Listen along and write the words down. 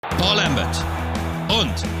Paul Lambert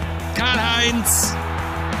und Karl-Heinz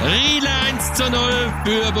Riedle 1:0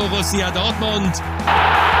 für Borussia Dortmund.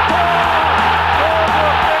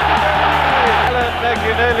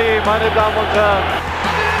 Alan, meine Damen und Herren.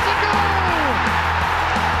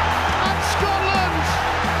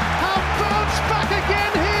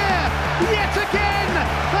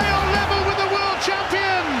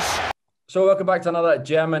 So welcome back to another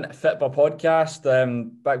German Fitbaw Podcast.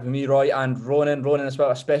 Back with me, Roy and Ronan. Ronan, it's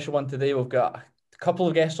a special one today. We've got a couple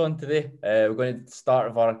of guests on today. We're going to start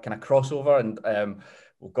with our kind of crossover, and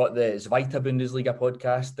we've got the Zweite Bundesliga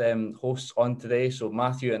podcast hosts on today. So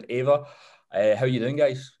Matthew and Eva, how are you doing,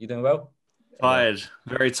 guys? You doing well? Tired,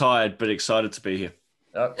 very tired, but excited to be here.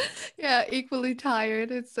 Yeah, equally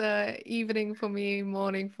tired. It's evening for me,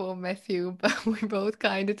 morning for Matthew, but we're both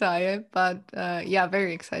kind of tired. But yeah,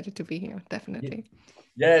 very excited to be here, definitely.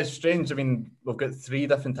 Yeah, it's strange. I mean, we've got 3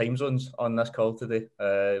 different time zones on this call today,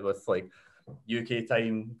 with like UK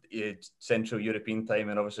time, Central European time,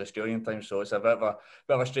 and obviously Australian time. So it's a bit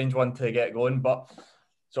of a strange one to get going, but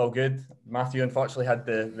it's all good. Matthew unfortunately had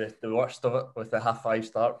the worst of it with the 5:30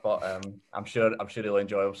 start, but I'm sure he'll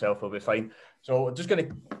enjoy himself. He'll be fine. So we're just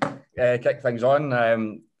going to kick things on.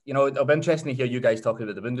 It'll be interesting to hear you guys talking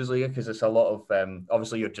about the Bundesliga, because it's a lot of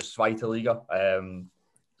obviously you're just Zweite Liga,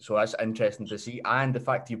 so that's interesting to see, and the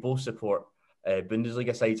fact you both support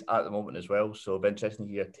Bundesliga sides at the moment as well. So it'll be interesting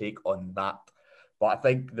to hear your take on that. But I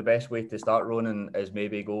think the best way to start, Ronan, is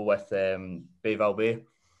maybe go with Favre.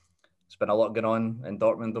 It's been a lot going on in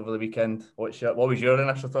Dortmund over the weekend. What was your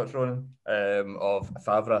initial thoughts, Ronan, of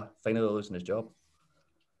Favre finally losing his job?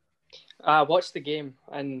 I watched the game,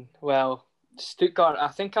 and well, Stuttgart, I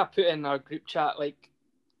think I put in our group chat like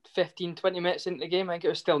 15, 20 minutes into the game. I think it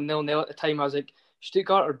was still 0-0 at the time. I was like,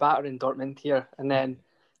 Stuttgart are battering Dortmund here. And then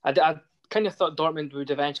I kind of thought Dortmund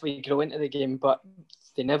would eventually grow into the game, but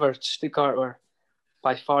they never. Stuttgart were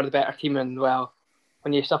by far the better team. And well,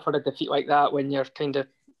 when you suffer a defeat like that, when you're kind of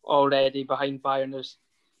already behind Bayern, there's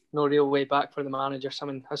no real way back for the manager.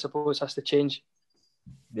 Something, I suppose, has to change.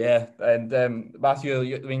 Yeah, and Matthew,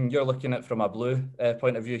 you're looking at it from a blue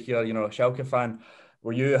point of view here, a Schalke fan.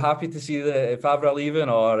 Were you happy to see the Favre leaving,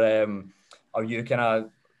 or are you kind of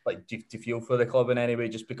like, do you feel for the club in any way,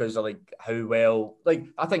 just because of like how well, like,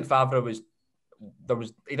 I think Favre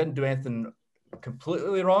he didn't do anything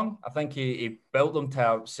completely wrong. I think he built them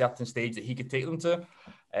to a certain stage that he could take them to.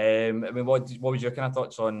 What was your kind of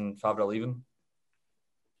thoughts on Favre leaving?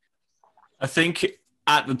 I think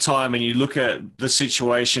at the time, when you look at the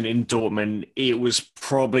situation in Dortmund, it was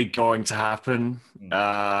probably going to happen.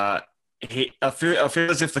 I feel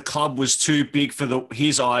as if the club was too big for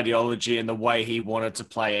his ideology and the way he wanted to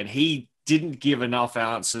play, and he didn't give enough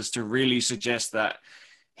answers to really suggest that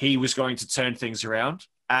he was going to turn things around.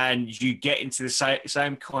 And you get into the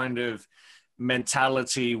same kind of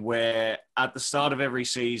mentality where at the start of every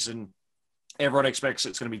season, everyone expects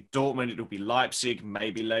it's going to be Dortmund, it'll be Leipzig,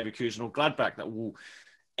 maybe Leverkusen or Gladbach that will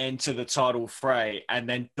enter the title fray. And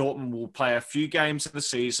then Dortmund will play a few games in the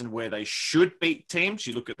season where they should beat teams.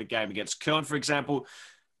 You look at the game against Köln, for example.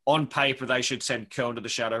 On paper, they should send Köln to the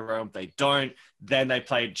Shadow Realm. They don't. Then they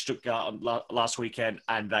played Stuttgart last weekend,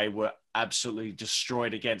 and they were absolutely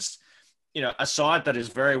destroyed against, a side that is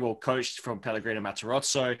very well coached from Pellegrino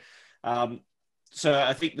Matarazzo. So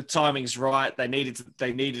I think the timing's right. They needed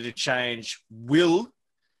to change. Will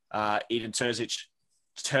Edin Terzic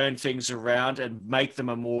turn things around and make them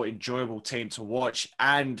a more enjoyable team to watch,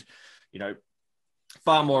 and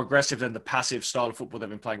far more aggressive than the passive style of football they've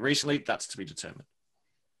been playing recently? That's to be determined.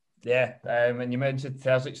 Yeah, and you mentioned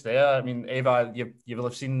Terzic there. I mean, Eva, you will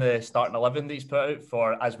have seen the starting 11 that he's put out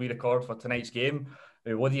for, as we record, for tonight's game. I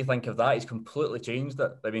mean, what do you think of that? He's completely changed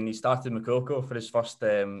it. I mean, he started Moukoko for his first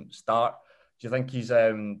start. Do you think he's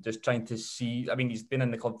just trying to see? I mean, he's been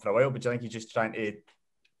in the club for a while, but do you think he's just trying to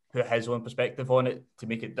put his own perspective on it to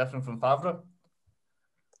make it different from Favre?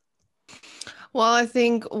 Well, I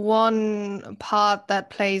think one part that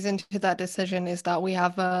plays into that decision is that we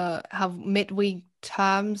have midweek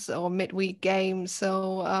terms or midweek games,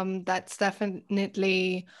 so that's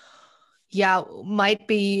definitely, might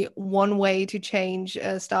be one way to change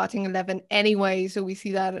starting 11 anyway. So we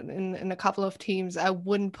see that in a couple of teams. I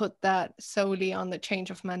wouldn't put that solely on the change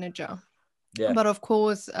of manager. Yeah. But of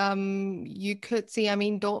course, you could see, I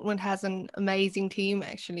mean, Dortmund has an amazing team,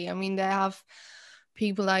 actually. I mean, they have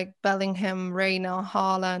people like Bellingham, Reina,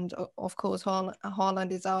 Haaland. Of course,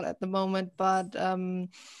 Haaland is out at the moment. But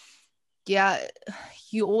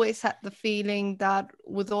you always had the feeling that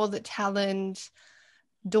with all the talent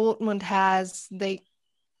Dortmund has, they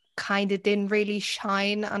kind of didn't really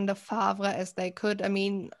shine under Favre as they could. I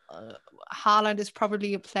mean, Haaland is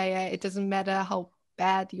probably a player. It doesn't matter how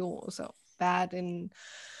bad you're, so bad in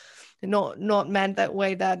not meant that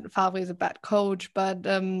way that Favre is a bad coach, but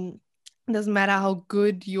it doesn't matter how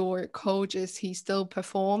good your coach is, he still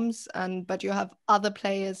performs. But you have other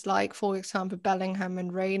players like, for example, Bellingham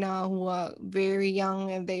and Reina, who are very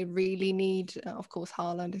young, and they really need, of course,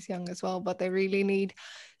 Haaland is young as well, but they really need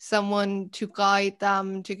someone to guide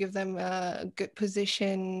them, to give them a good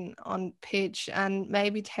position on pitch. And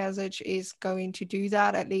maybe Terzic is going to do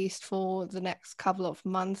that, at least for the next couple of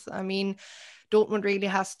months. I mean, Dortmund really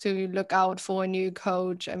has to look out for a new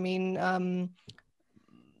coach. I mean,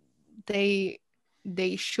 they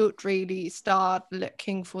should really start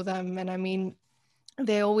looking for them. And I mean,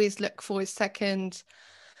 they always look for a second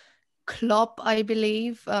Klopp, I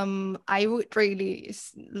believe. I would really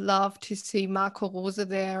love to see Marco Rose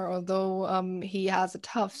there, although he has a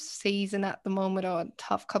tough season at the moment, or a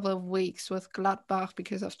tough couple of weeks with Gladbach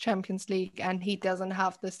because of Champions League, and he doesn't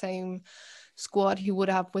have the same squad he would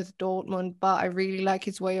have with Dortmund. But I really like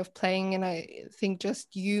his way of playing, and I think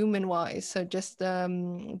just human-wise, so just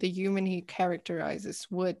the human he characterizes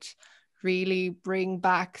would really bring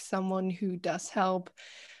back someone who does help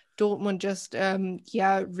Dortmund just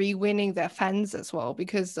re-winning their fans as well,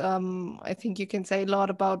 because I think you can say a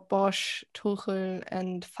lot about Bosch, Tuchel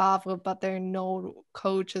and Favre, but there are no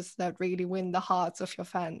coaches that really win the hearts of your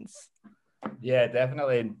fans. Yeah,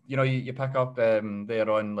 definitely. You know, you pick up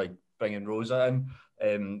there on like bringing Rosa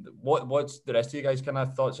in. What's the rest of you guys' kind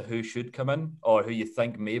of thoughts of who should come in, or who you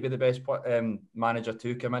think may be the best manager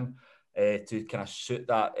to come in to kind of suit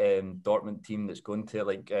that Dortmund team that's going to,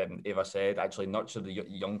 like Eva said, actually nurture the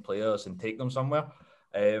young players and take them somewhere?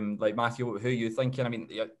 Like Matthew, who are you thinking? I mean,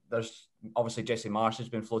 there's obviously Jesse Marsch has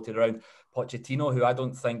been floated around. Pochettino, who I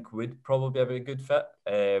don't think would probably be a very good fit.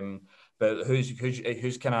 But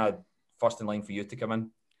who's kind of first in line for you to come in?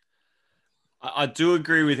 I do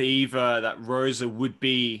agree with Eva that Rosa would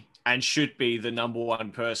be and should be the number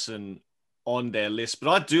one person on their list. But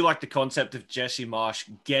I do like the concept of Jesse Marsch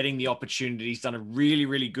getting the opportunity. He's done a really,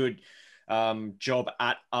 really good job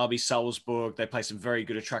at RB Salzburg. They play some very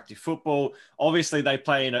good, attractive football. Obviously, they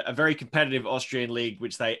play in a very competitive Austrian league,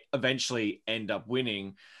 which they eventually end up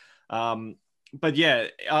winning. But yeah,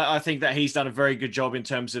 I think that he's done a very good job in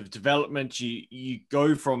terms of development. You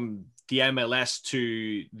go from the MLS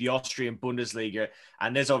to the Austrian Bundesliga,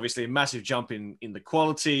 and there's obviously a massive jump in the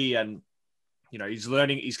quality, and you know,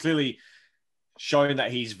 he's clearly showing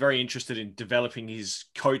that he's very interested in developing his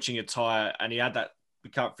coaching attire, and he had that, we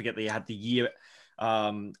can't forget that he had the year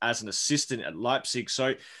as an assistant at Leipzig.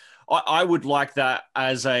 So I would like that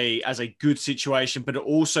as a good situation, but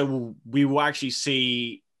also we will actually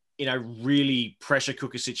see in a really pressure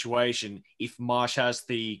cooker situation if Marsch has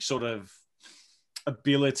the sort of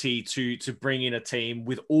ability to bring in a team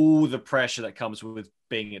with all the pressure that comes with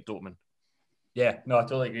being at Dortmund. Yeah, no, I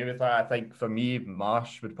totally agree with that. I think for me,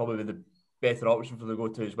 Marsch would probably be the better option for the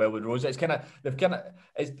go-to as well with Rosa. It's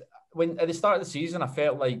when at the start of the season, I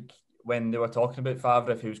felt like when they were talking about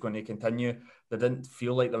Favre, if he was going to continue, they didn't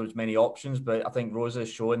feel like there was many options. But I think Rosa has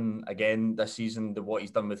shown again this season that what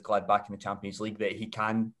he's done with Gladbach in the Champions League, that he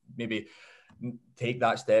can maybe take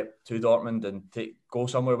that step to Dortmund and go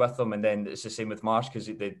somewhere with them. And then it's the same with Marsch, because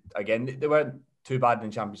they weren't too bad in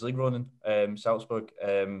the Champions League, Ronan, Salzburg.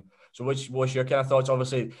 So what's your kind of thoughts?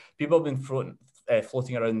 Obviously, people have been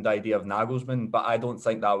floating around the idea of Nagelsmann, but I don't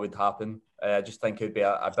think that would happen. I just think it'd be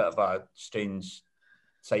a bit of a strange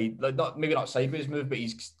side, maybe not sideways move, but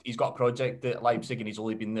he's got a project at Leipzig and he's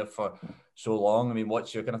only been there for so long. I mean,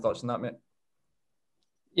 what's your kind of thoughts on that, mate?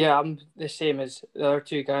 Yeah, I'm the same as the other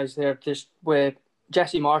two guys there. Just where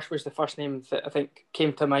Jesse Marsch was the first name that I think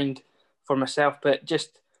came to mind for myself, but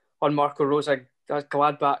just on Marco Rosa,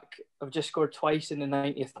 Gladbach have just scored twice in the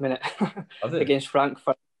 90th minute against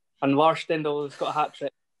Frankfurt, and Lars Stindl has got a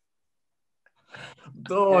hat-trick.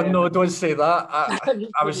 No, don't say that.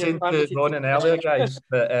 I was saying to Ronan earlier, guys,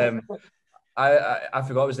 that I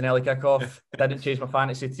forgot it was an early kickoff. Didn't change my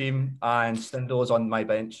fantasy team, and Stindl is on my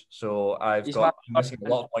bench, so I'm missing a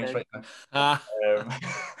lot of points right now.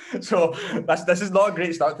 So this is not a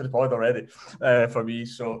great start to the pod already for me.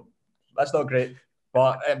 So that's not great,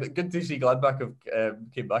 but good to see Gladbach have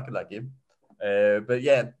came back in that game. But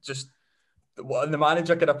yeah, just on the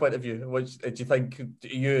manager kind of point of view, what do you think?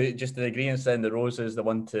 You just in agreement saying that Rose is the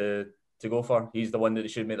one to go for? He's the one that they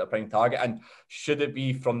should make their prime target. And should it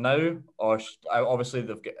be from now, or obviously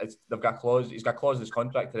they've got clause? He's got clause in his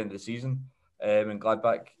contract at the end of the season in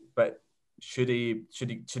Gladbach. But should he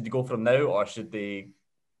go from now, or should they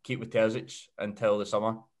keep with Terzic until the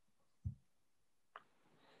summer?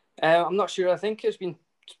 I'm not sure. I think it's been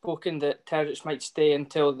spoken that Terzic might stay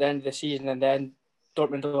until the end of the season, and then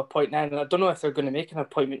Dortmund will appoint then. And I don't know if they're going to make an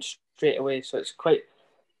appointment straight away, so it's quite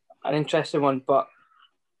an interesting one. But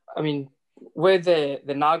I mean, with the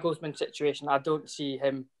Nagelsmann situation, I don't see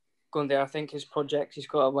him going there. I think his project he's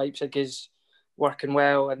got at Leipzig is working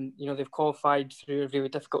well, and they've qualified through a really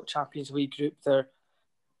difficult Champions League group. They're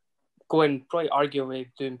going probably arguably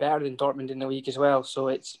doing better than Dortmund in the league as well. So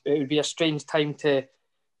it would be a strange time to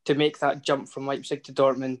make that jump from Leipzig to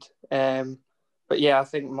Dortmund. But yeah, I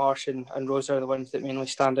think Marsch and Rose are the ones that mainly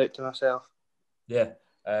stand out to myself. Yeah,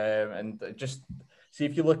 and just see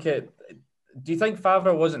if you look at. Do you think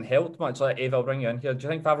Favre wasn't helped much? Like Eva, I'll bring you in here. Do you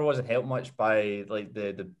think Favre wasn't helped much by like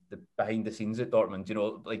the behind the scenes at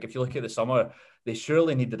Dortmund? Like if you look at the summer, they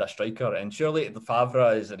surely needed a striker, and surely the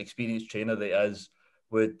Favre is an experienced trainer that he is,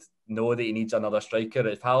 would know that he needs another striker.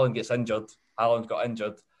 If Haaland gets injured, Haaland got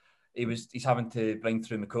injured. He's having to bring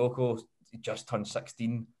through Moukoko. He just turned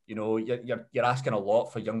 16. You're asking a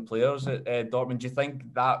lot for young players at Dortmund. Do you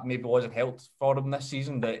think that maybe wasn't helped for him this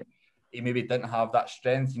season, that he maybe didn't have that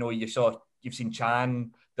strength? You've seen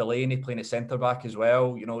Chan, Delaney playing at centre back as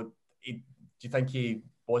well. Do you think he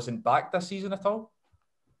wasn't back this season at all?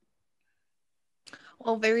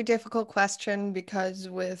 Well, very difficult question, because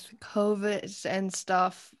with COVID and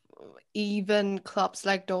stuff, even clubs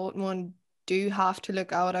like Dortmund do have to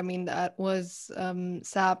look out. I mean, that was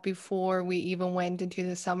sad before we even went into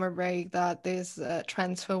the summer break, that this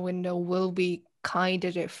transfer window will be kind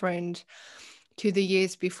of different to the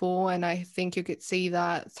years before. And I think you could see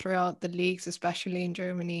that throughout the leagues, especially in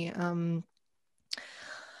Germany.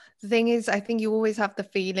 The thing is, I think you always have the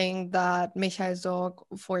feeling that Michael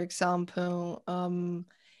Zorc, for example,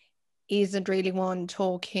 isn't really one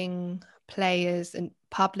talking players and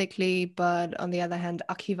publicly, but on the other hand,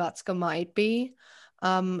 Aki Watzke might be.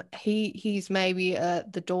 He's maybe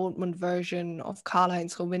the Dortmund version of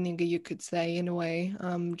Karl-Heinz Rummenigge, you could say, in a way,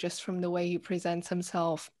 just from the way he presents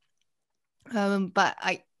himself. But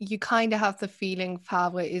you kind of have the feeling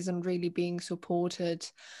Favre isn't really being supported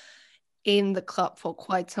in the club for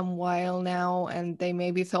quite some while now, and they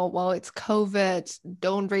maybe thought, well, it's COVID,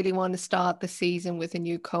 don't really want to start the season with a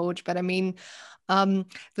new coach. But I mean,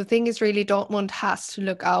 the thing is really Dortmund has to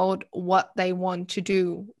look out what they want to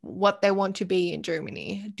do, what they want to be in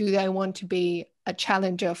Germany. Do they want to be a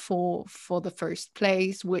challenger for the first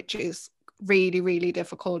place, which is really, really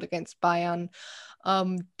difficult against Bayern?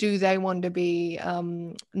 Do they want to be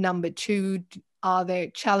number 2? Are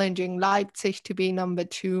they challenging Leipzig to be number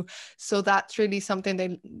 2? So that's really something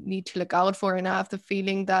they need to look out for. And I have the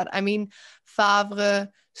feeling that, I mean, Favre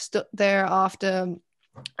stood there after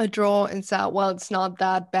a draw and said, well, it's not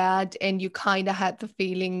that bad. And you kind of had the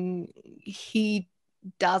feeling he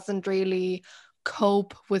doesn't really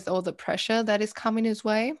cope with all the pressure that is coming his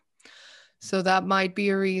way. So that might be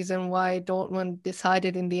a reason why Dortmund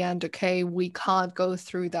decided in the end, okay, we can't go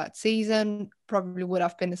through that season. Probably would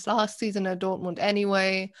have been his last season at Dortmund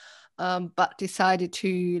anyway, but decided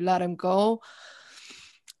to let him go.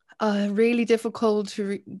 Really difficult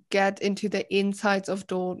to get into the insides of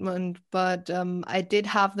Dortmund, but I did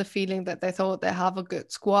have the feeling that they thought they have a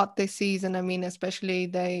good squad this season. I mean, especially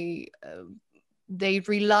they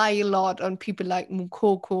rely a lot on people like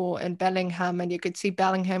Moukoko and Bellingham, and you could see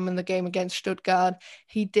Bellingham in the game against Stuttgart.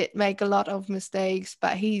 He did make a lot of mistakes,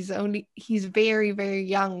 but he's very, very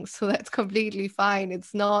young, so that's completely fine.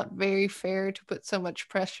 It's not very fair to put so much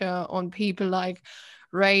pressure on people like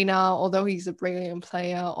Reina, although he's a brilliant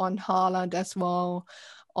player, on Haaland as well,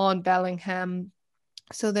 on Bellingham.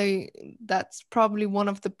 So that's probably one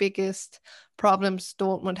of the biggest problems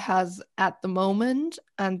Dortmund has at the moment.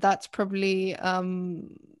 And that's probably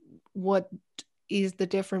what is the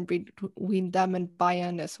difference between them and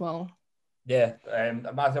Bayern as well. Yeah,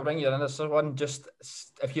 Matthew, I'll bring you in this one. Just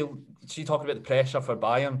if you talk about the pressure for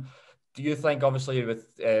Bayern, do you think, obviously,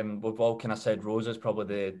 we've all kind of said Rose is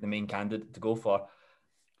probably the main candidate to go for?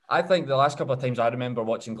 I think the last couple of times I remember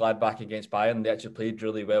watching Gladbach against Bayern, they actually played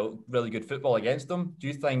really well, really good football against them. Do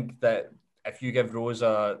you think that if you give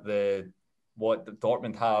Rosa what the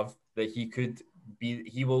Dortmund have, that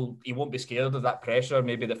he won't be scared of that pressure,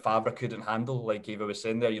 maybe that Favre couldn't handle, like Eva was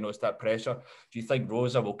saying there, it's that pressure. Do you think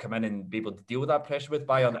Rosa will come in and be able to deal with that pressure with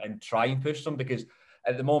Bayern and try and push them? Because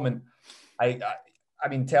at the moment, I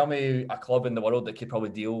mean, tell me a club in the world that could probably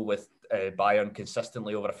deal with Bayern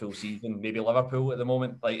consistently over a full season. Maybe Liverpool at the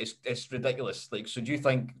moment. Like it's ridiculous. Like, so do you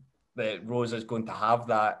think that Rose is going to have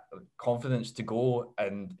that confidence to go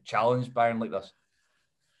and challenge Bayern like this?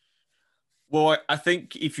 Well, I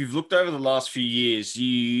think if you've looked over the last few years,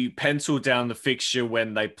 you pencil down the fixture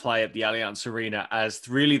when they play at the Allianz Arena as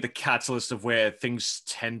really the catalyst of where things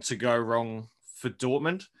tend to go wrong for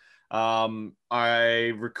Dortmund.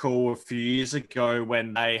 I recall a few years ago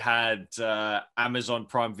when they had Amazon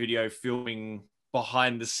Prime Video filming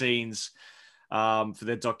behind the scenes for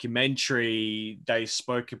their documentary. They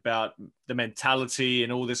spoke about the mentality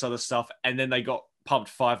and all this other stuff, and then they got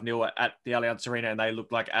pumped 5-0 at the Allianz Arena, and they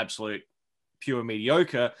looked like absolute pure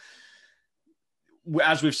mediocre,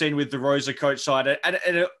 as we've seen with the Rosa coach side.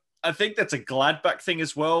 And I think that's a Gladbach thing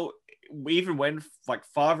as well. Even when like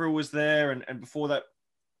Favre was there and before that,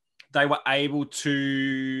 they were able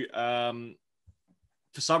to,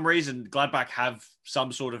 for some reason, Gladbach have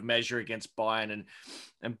some sort of measure against Bayern,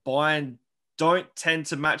 and Bayern don't tend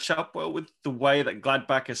to match up well with the way that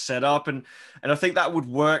Gladbach is set up. And I think that would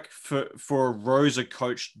work for a Rosa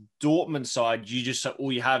coach Dortmund side. You just,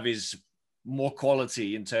 all you have is more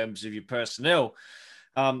quality in terms of your personnel.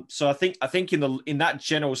 So I think in that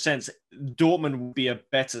general sense, Dortmund would be a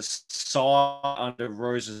better side under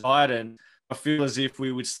Rosa's side, and I feel as if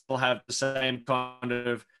we would still have the same kind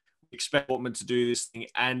of expect Dortmund to do this thing.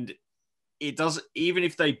 And it does, even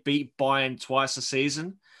if they beat Bayern twice a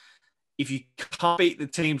season, if you can't beat the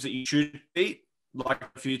teams that you should beat, like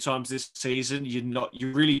a few times this season,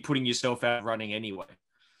 you're really putting yourself out running anyway.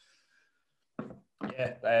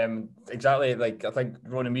 Yeah, exactly. Like, I think,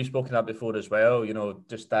 Ronan, we've spoken that before as well, you know,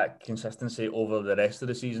 just that consistency over the rest of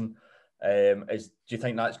the season. Do you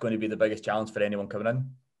think that's going to be the biggest challenge for anyone coming in?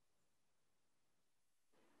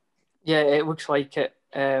 Yeah, it looks like it,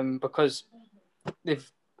 because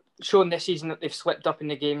they've shown this season that they've slipped up in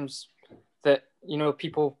the games that, you know,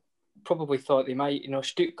 people probably thought they might. You know,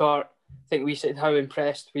 Stuttgart, I think we said how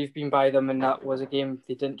impressed we've been by them, and that was a game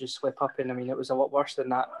they didn't just slip up in. I mean, it was a lot worse than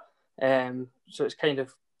that. So it's kind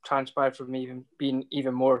of transpired from even being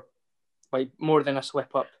even more than a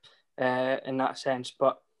slip up in that sense.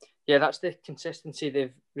 But yeah, that's the consistency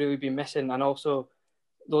they've really been missing, and also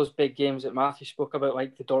those big games that Matthew spoke about,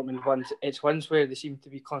 like the Dortmund ones. It's ones where they seem to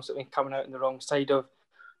be constantly coming out on the wrong side of,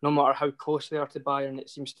 no matter how close they are to Bayern. It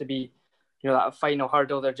seems to be, you know, that final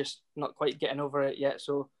hurdle, they're just not quite getting over it yet.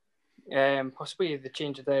 So possibly the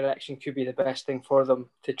change of direction could be the best thing for them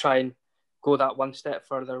to try and go that one step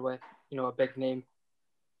further with, you know, a big name.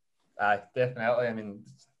 Definitely. I mean,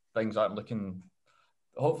 things aren't looking.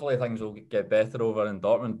 Hopefully, things will get better over in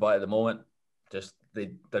Dortmund, but at the moment, just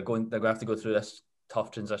they're going to have to go through this tough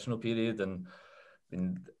transitional period. And I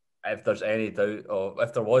mean, if there's any doubt, or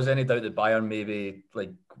if there was any doubt that Bayern maybe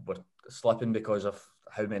like were slipping because of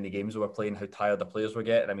how many games they were playing, how tired the players were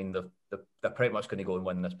getting, I mean, they're pretty much going to go and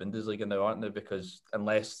win this Bundesliga now, aren't they? Because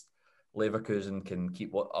unless Leverkusen can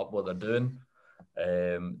keep up what they're doing,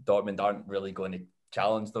 Dortmund aren't really going to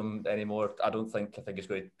challenge them anymore. I think it's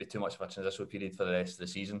going to be too much of a transitional period for the rest of the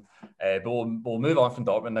season. But we'll move on from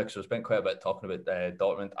Dortmund now, because we've spent quite a bit talking about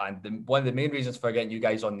Dortmund. And one of the main reasons for getting you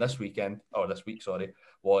guys on this week,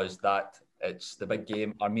 was that it's the big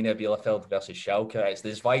game, Arminia Bielefeld versus Schalke. It's the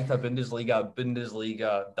Zweite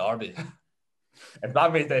Bundesliga derby. If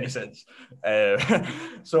that made any sense.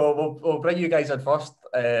 So we'll bring you guys in first.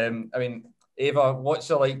 I mean, Eva, what's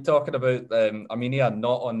it like talking about Arminia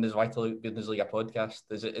not on the Zweite Bundesliga podcast?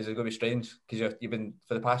 Is it going to be strange? Because you've been,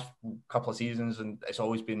 for the past couple of seasons, and it's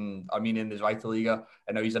always been Arminia in the Zweite Liga,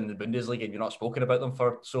 and now he's in the Bundesliga, and you're not spoken about them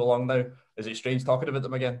for so long now. Is it strange talking about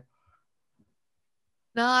them again?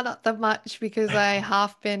 No, not that much, because I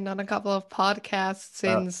have been on a couple of podcasts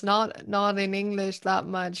since, not in English that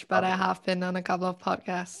much, but I have been on a couple of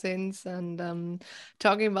podcasts since, and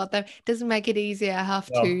talking about them doesn't make it easy. I have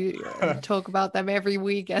to talk about them every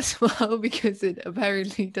week as well, because it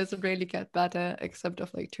apparently doesn't really get better except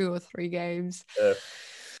of like 2 or 3 games.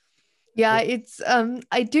 Yeah, it's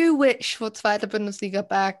I do wish for Zweite Bundesliga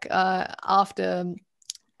back after,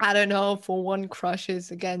 I don't know, for one crushes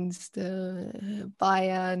against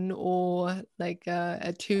Bayern, or like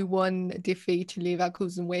a 2-1 defeat to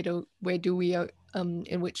Leverkusen, where do we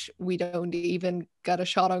in which we don't even get a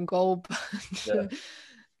shot on goal.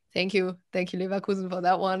 Thank you Leverkusen for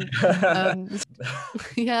that one.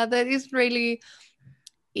 Yeah, that is really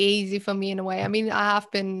easy for me in a way. I mean, I have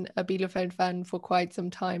been a Bielefeld fan for quite some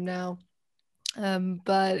time now,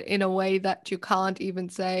 but in a way that you can't even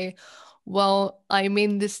say, well, I'm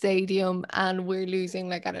in the stadium and we're losing,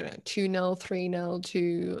 like, I don't know, 2-0, 3-0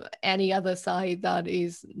 to any other side that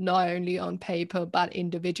is not only on paper but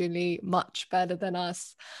individually much better than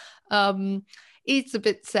us. It's a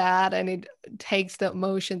bit sad, and it takes the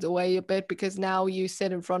emotions away a bit, because now you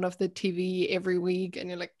sit in front of the TV every week and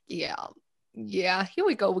you're like, yeah, here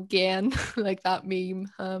we go again, like that meme.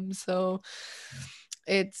 So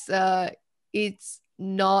it's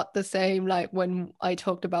not the same like when I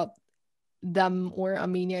talked about them or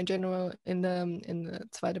Arminia in general in the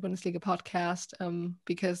Zweite Bundesliga podcast,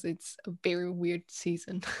 because it's a very weird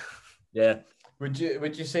season. Yeah. Would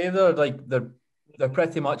you say they're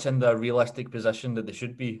pretty much in the realistic position that they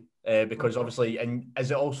should be? Because obviously, and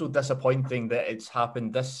is it also disappointing that it's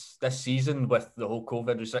happened this season with the whole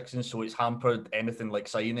COVID restrictions, so it's hampered anything like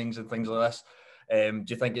signings and things like this? Do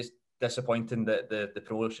you think it's disappointing that the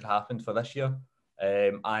promotion happened for this year?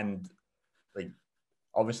 And like,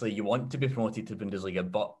 obviously, you want to be promoted to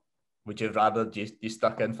Bundesliga, but would you rather you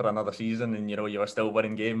stuck in for another season and you were still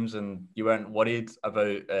winning games and you weren't worried about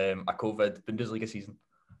a COVID Bundesliga season?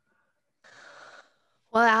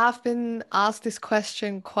 Well, I have been asked this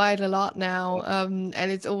question quite a lot now, and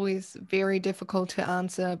it's always very difficult to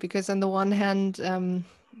answer because on the one hand,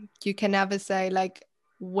 you can never say like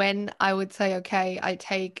when I would say, okay, I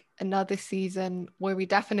take another season where we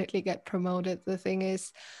definitely get promoted. The thing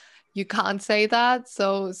is, you can't say that.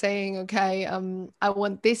 So saying, okay, I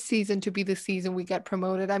want this season to be the season we get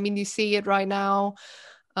promoted. I mean, you see it right now.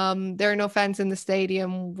 There are no fans in the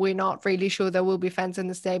stadium. We're not really sure there will be fans in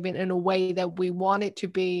the stadium in a way that we want it to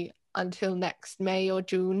be until next May or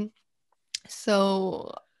June.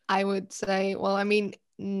 So I would say, well, I mean,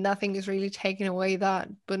 nothing is really taking away that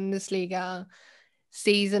Bundesliga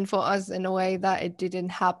season for us in a way that it didn't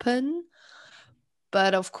happen.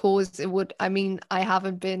 But of course, it would. I mean, I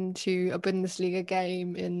haven't been to a Bundesliga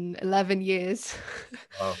game in 11 years.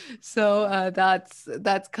 Wow. So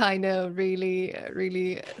that's kind of really,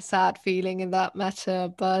 really sad feeling in that matter.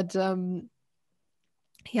 But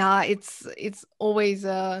yeah, it's always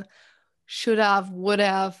a should have, would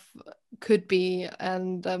have, could be.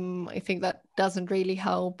 And I think that doesn't really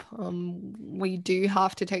help. We do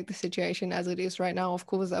have to take the situation as it is right now. Of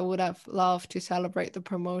course, I would have loved to celebrate the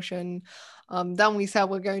promotion. Then we said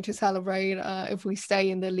we're going to celebrate if we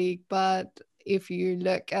stay in the league. But if you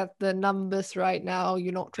look at the numbers right now,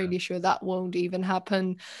 you're not really sure that won't even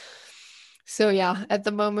happen. So yeah, at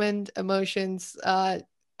the moment, emotions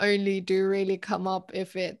only do really come up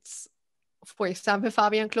if it's, for example,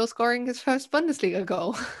 Fabian Klos scoring his first Bundesliga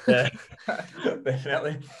goal. Yeah,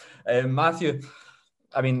 definitely. Matthew,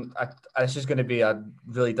 I mean, this is going to be a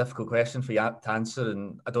really difficult question for you to answer,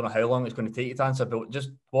 and I don't know how long it's going to take you to answer. But just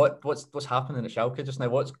what's happening at Schalke just now?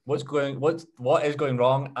 What is going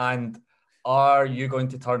wrong, and are you going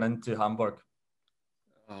to turn into Hamburg?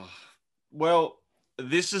 Well,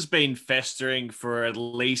 this has been festering for at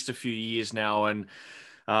least a few years now, and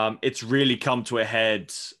it's really come to a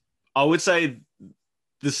head. I would say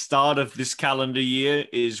the start of this calendar year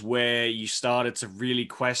is where you started to really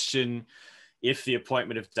question if the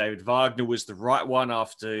appointment of David Wagner was the right one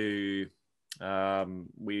after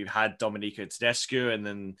we had Domenico Tedesco and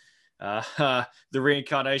then the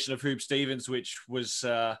reincarnation of Hoop Stevens, which was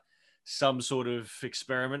some sort of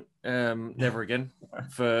experiment. Never again.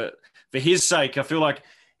 For his sake, I feel like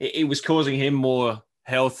it was causing him more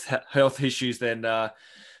health issues than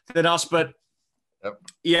us, but yep.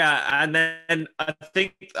 Yeah, and then I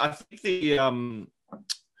think the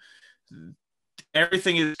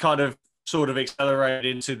everything is kind of sort of accelerated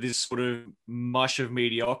into this sort of mush of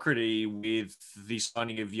mediocrity with the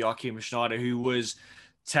signing of Joachim Schneider, who was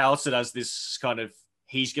touted as this kind of,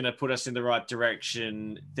 he's going to put us in the right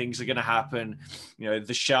direction, things are going to happen, the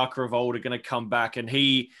Schalke of old are going to come back, and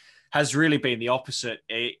he has really been the opposite.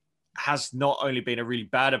 It has not only been a really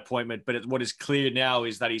bad appointment, but what is clear now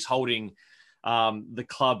is that he's holding the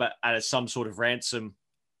club at some sort of ransom,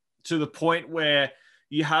 to the point where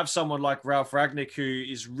you have someone like Ralf Rangnick who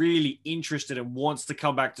is really interested and wants to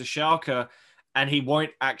come back to Schalke, and he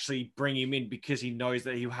won't actually bring him in because he knows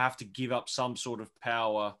that he'll have to give up some sort of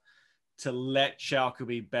power to let Schalke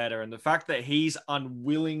be better. And the fact that he's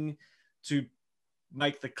unwilling to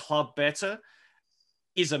make the club better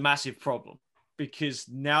is a massive problem, because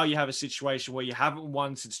now you have a situation where you haven't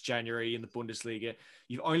won since January in the Bundesliga.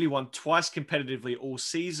 You've only won twice competitively all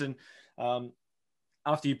season,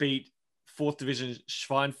 after you beat 4th Division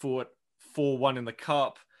Schweinfurt 4-1 in the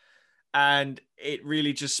Cup. And it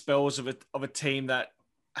really just spells of a team that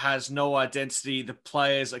has no identity. The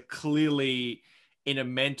players are clearly in a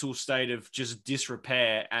mental state of just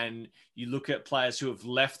disrepair. And you look at players who have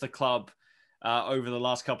left the club over the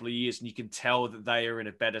last couple of years, and you can tell that they are in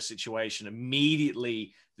a better situation.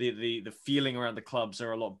 Immediately, the feeling around the clubs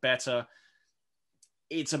are a lot better.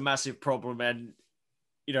 It's a massive problem. And,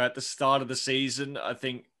 at the start of the season, I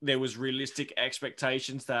think there was realistic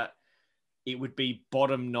expectations that it would be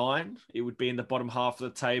bottom 9. It would be in the bottom half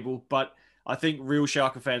of the table. But I think real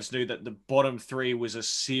Schalke fans knew that the bottom 3 was a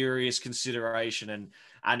serious consideration.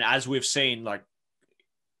 And as we've seen, like,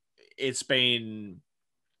 it's been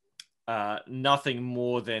nothing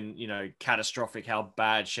more than, catastrophic how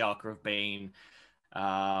bad Schalke have been.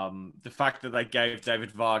 The fact that they gave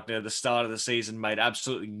David Wagner the start of the season made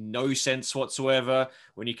absolutely no sense whatsoever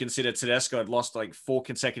when you consider Tedesco had lost like 4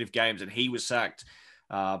 consecutive games and he was sacked.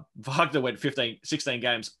 Wagner went 16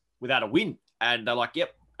 games without a win, and they're like,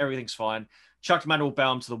 yep, everything's fine. Chucked Manuel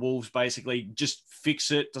Baum to the Wolves, basically. Just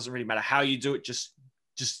fix it. Doesn't really matter how you do it. Just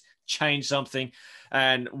change something.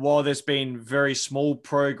 And while there's been very small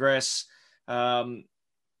progress,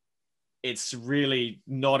 it's really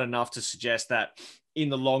not enough to suggest that in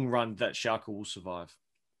the long run that Schalke will survive.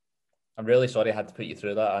 I'm really sorry I had to put you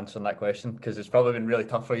through that, answering that question, because it's probably been really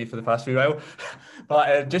tough for you for the past few while.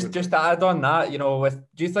 But just to add on that,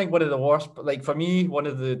 do you think one of the worst, like for me, one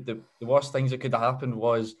of the worst things that could have happened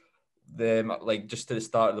was just at the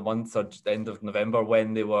start of the month or just the end of November,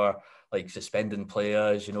 when they were like suspending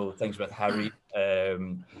players, things with Harry.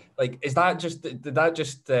 Did that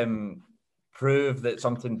just prove that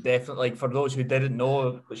something definitely, like for those who didn't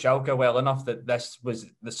know Schalke well enough, that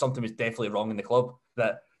something was definitely wrong in the club,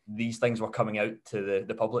 that these things were coming out to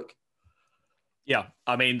the public? Yeah,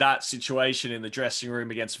 I mean, that situation in the dressing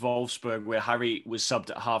room against Wolfsburg where Harry was subbed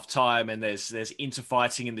at half-time and there's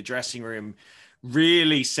interfighting in the dressing room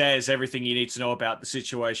really says everything you need to know about the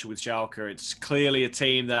situation with Schalke. It's clearly a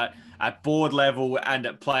team that at board level and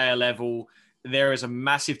at player level, there is a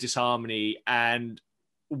massive disharmony, and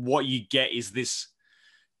what you get is this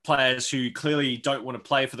players who clearly don't want to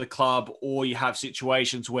play for the club, or you have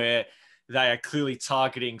situations where they are clearly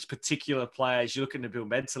targeting particular players. You look at Nabil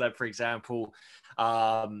Bentaleb, for example,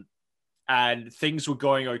 and things were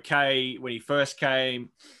going okay when he first came.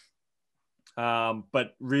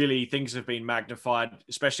 But really things have been magnified,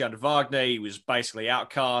 especially under Wagner. He was basically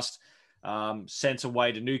outcast, sent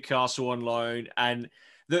away to Newcastle on loan. And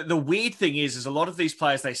the weird thing is a lot of these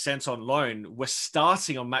players they sent on loan were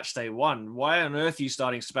starting on match day 1. Why on earth are you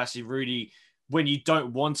starting Sebastian Rudy when you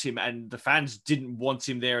don't want him and the fans didn't want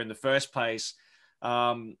him there in the first place?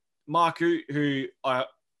 Marku, who I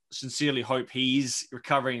sincerely hope he is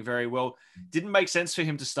recovering very well, didn't make sense for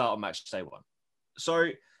him to start on match day 1.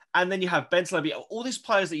 So, and then you have Bentaleb, all these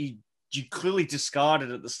players that you clearly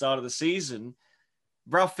discarded at the start of the season.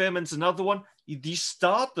 Ralph Fairman's another one. You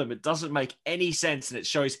start them. It doesn't make any sense, and it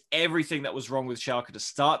shows everything that was wrong with Schalke to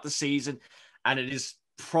start the season. And it is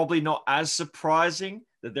probably not as surprising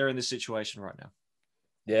that they're in this situation right now.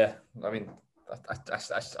 Yeah, I mean, I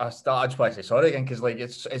just want to say sorry again, because like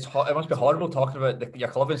it must be horrible talking about your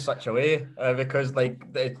club in such a way, because like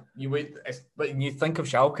when you think of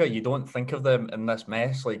Schalke, you don't think of them in this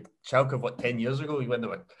mess. Like Schalke, 10 years ago, you went to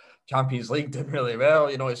the Champions League, did really well.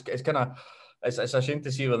 It's kind of it's a shame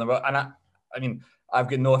to see when they were. And I mean, I've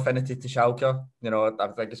got no affinity to Schalke.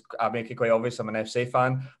 I make it quite obvious I'm an FC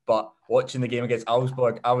fan, but watching the game against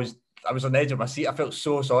Augsburg, I was on the edge of my seat. I felt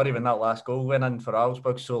so sorry when that last goal went in for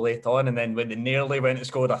Augsburg so late on, and then when they nearly went and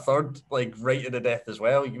scored a third, like right to the death as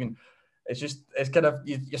well. I mean, it's kind of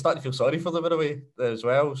you're starting to feel sorry for them in a way as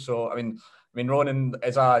well. So I mean, Ronan,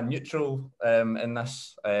 is a neutral in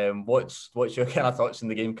this. What's your kind of thoughts on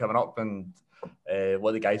the game coming up, and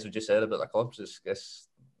what the guys have just said about their clubs? It's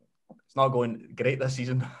not going great this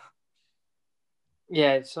season.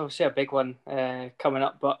 Yeah, it's obviously a big one coming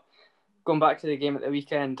up, but going back to the game at the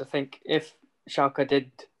weekend, I think if Schalke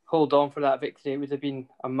did hold on for that victory, it would have been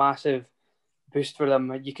a massive boost for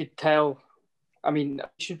them. You could tell, I mean,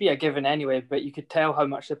 it should be a given anyway, but you could tell how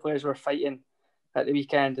much the players were fighting at the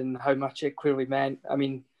weekend and how much it clearly meant. I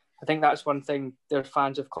mean, I think that's one thing their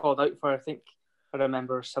fans have called out for. I think I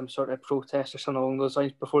remember some sort of protest or something along those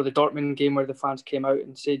lines before the Dortmund game where the fans came out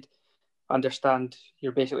and said, I understand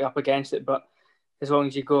you're basically up against it, but as long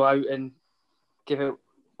as you go out and give it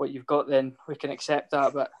what you've got, then we can accept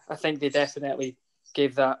that. But I think they definitely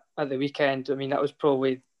gave that at the weekend. I mean, that was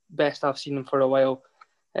probably the best I've seen them for a while.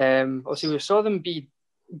 Also, we saw them be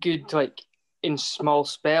good like in small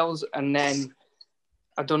spells, and then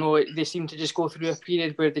I don't know, they seem to just go through a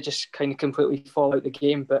period where they just kind of completely fall out the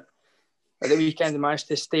game. But at the weekend, they managed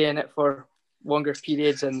to stay in it for longer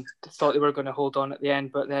periods and thought they were going to hold on at the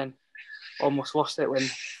end, but then almost lost it when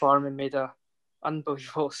Farman made a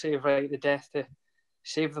unbelievable save right at the death to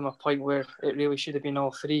save them a point where it really should have been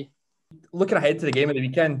all 3. Looking ahead to the game of the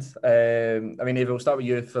weekend, I mean, Eva, we'll start with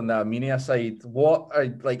you from the Arminia side.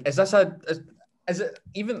 Is it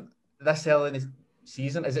even this early in the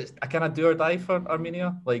season? Is it a kind of do or die for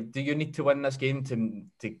Arminia? Like, do you need to win this game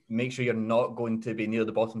to make sure you're not going to be near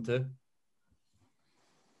the bottom 2?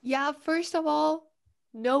 Yeah, first of all,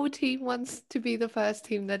 no team wants to be the first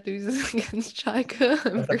team that loses against Schalke.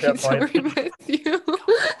 I'm very sorry, Matthew.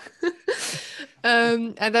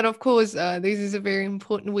 And then, of course, this is a very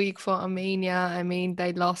important week for Arminia. I mean,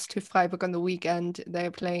 they lost to Freiburg on the weekend.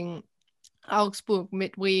 They're playing Augsburg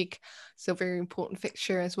midweek, so very important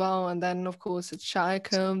fixture as well. And then, of course, it's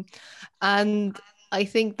Schalke. And I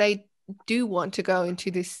think they do want to go into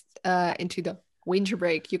this, into the winter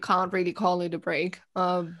break. You can't really call it a break,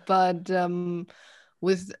 but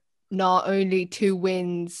with not only 2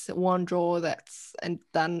 wins, 1 draw, and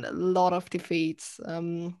then a lot of defeats,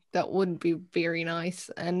 that wouldn't be very nice.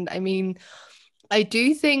 And I mean, I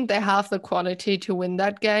do think they have the quality to win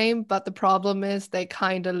that game, but the problem is you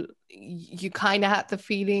kind of had the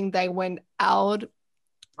feeling they went out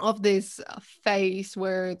of this phase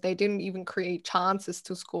where they didn't even create chances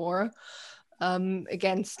to score.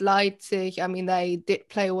 Against Leipzig, I mean, they did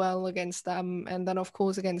play well against them, and then of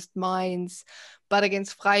course against Mainz, but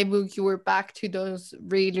against Freiburg you were back to those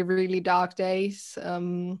really, really dark days,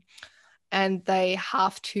 and they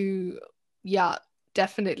have to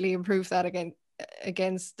definitely improve that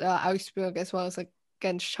against Augsburg as well as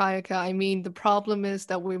against Schalke. I mean, the problem is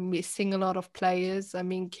that we're missing a lot of players. I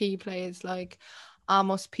mean, key players like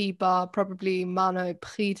Amos Pieper, probably Manuel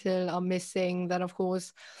Prietl are missing. Then of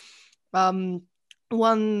course,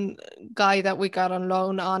 one guy that we got on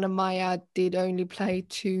loan, Arminia, did only play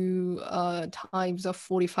 2 times of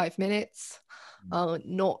 45 minutes.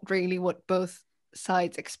 Not really what both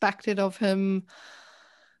sides expected of him.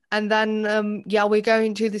 And then, we're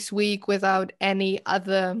going to this week without any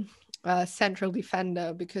other central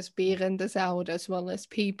defender because Behrendt is out as well as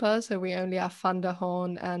Pieper. So we only have Van der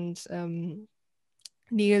Horn and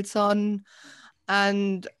Nilsson.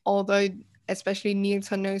 And although especially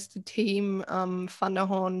Nilsson knows the team, Van der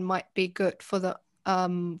Horn might be good for the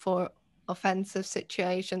for offensive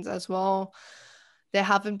situations as well. They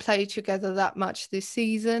haven't played together that much this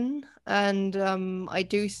season, and I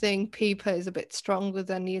do think Pieper is a bit stronger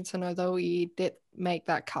than Nilsson, although he did make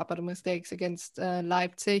that couple of mistakes against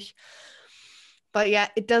Leipzig. But yeah,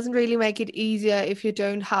 it doesn't really make it easier if you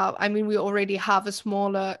don't have, I mean, we already have a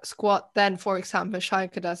smaller squad than, for example,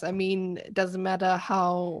 Schalke does. I mean, it doesn't matter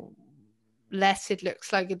how less it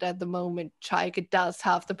looks like it at the moment, Schalke does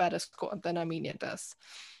have the better squad than Arminia does.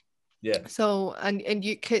 Yeah. So, and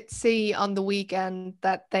you could see on the weekend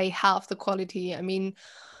that they have the quality. I mean,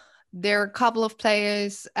 there are a couple of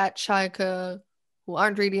players at Schalke who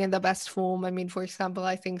aren't really in the best form. I mean, for example,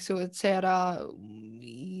 I think Suazera,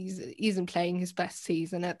 he isn't playing his best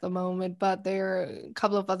season at the moment, but there are a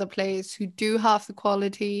couple of other players who do have the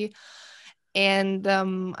quality. And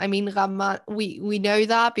I mean, we know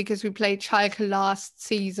that because we played Schalke last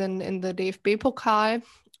season in the DFB Pokal.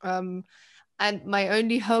 And my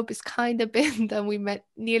only hope is kind of been that we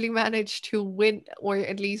nearly managed to win or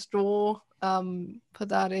at least draw, put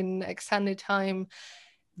that in extended time,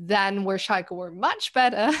 than where Schalke were much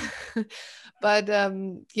better. But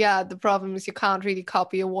the problem is you can't really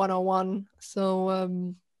copy a 1-on-1.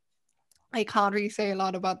 So I can't really say a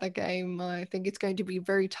lot about that game. I think it's going to be a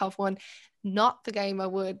very tough one. Not the game I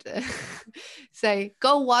would say,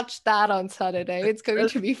 go watch that on Saturday. It's going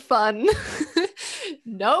to be fun.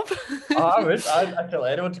 Nope. I'd tell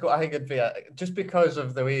anyone to go. I think it'd be just because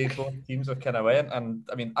of the way both teams have kind of went. And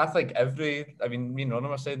I mean, I think me and Ronan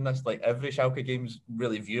were saying this, like every Schalke game's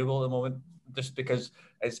really viewable at the moment, just because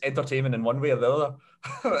it's entertainment in one way or the other.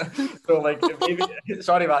 So like, maybe,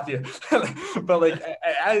 sorry Matthew, but like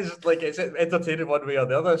it is like it's entertaining one way or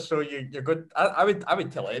the other. So you're good. I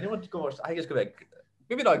would tell anyone to go watch. I think it's gonna be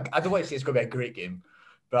maybe not. I don't want to say it's gonna be a great game,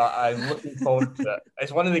 but I'm looking forward to it.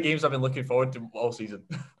 It's one of the games I've been looking forward to all season.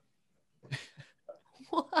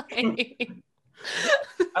 Why?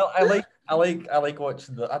 I like watching I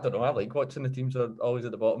like watching the teams that are always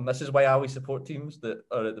at the bottom. This is why I always support teams that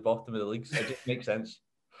are at the bottom of the leagues. It just makes sense.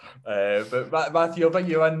 But Matthew, I'll bring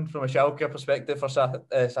you in from a Schalke perspective for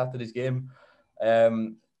Saturday's game.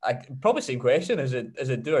 I probably same question. Is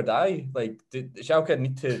it do or die? Like, do Schalke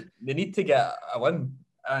need to get a win?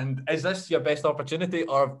 And is this your best opportunity,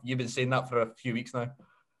 or have you been saying that for a few weeks now?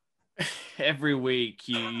 Every week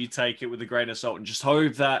you take it with a grain of salt and just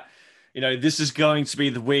hope that, this is going to be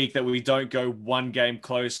the week that we don't go one game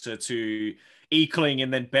closer to equaling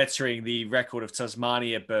and then bettering the record of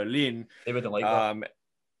Tasmania Berlin. They wouldn't like that.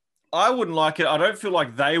 I wouldn't like it. I don't feel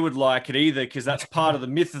like they would like it either, because that's part of the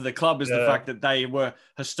myth of the club is the fact that they were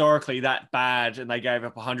historically that bad and they gave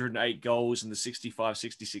up 108 goals in the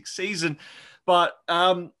 65-66 season. But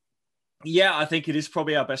I think it is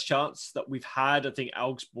probably our best chance that we've had. I think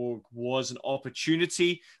Augsburg was an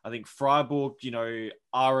opportunity. I think Freiburg,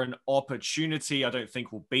 are an opportunity. I don't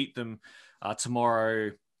think we'll beat them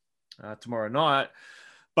tomorrow night.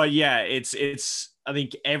 But yeah, it's I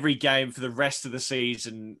think every game for the rest of the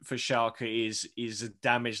season for Schalke is a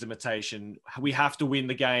damage limitation. We have to win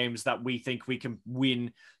the games that we think we can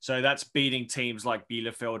win. So that's beating teams like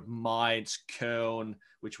Bielefeld, Mainz, Köln,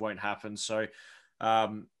 which won't happen. So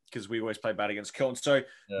because we always play bad against Köln. So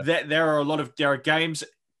there are games,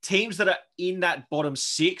 teams that are in that bottom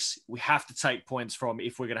 6, we have to take points from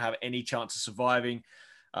if we're going to have any chance of surviving.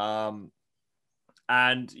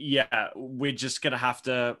 And yeah, we're just going to have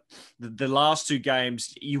to, the last 2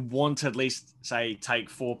 games, you want to at least say take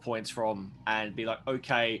 4 points from and be like,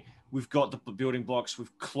 okay, we've got the building blocks.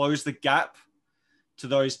 We've closed the gap to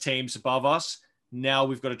those teams above us. Now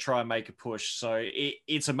we've got to try and make a push. So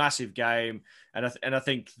it's a massive game. And I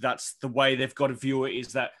think that's the way they've got to view it,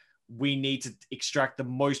 is that we need to extract the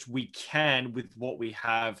most we can with what we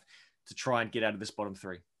have to try and get out of this bottom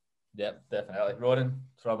 3. Yep, definitely. Ronan,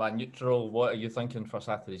 from a neutral, what are you thinking for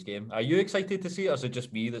Saturday's game? Are you excited to see it, or is it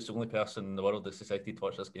just me that's the only person in the world that's excited to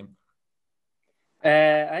watch this game?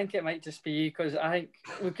 I think it might just be you, because I think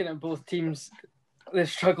looking at both teams, they've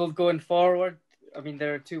struggled going forward. I mean,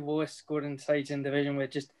 there are 2 lowest scoring sides in the division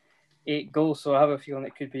with just 8 goals, so I have a feeling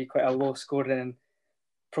it could be quite a low scoring and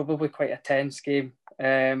probably quite a tense game.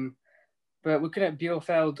 But looking at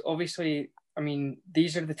Bielefeld, obviously, I mean,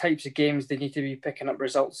 these are the types of games they need to be picking up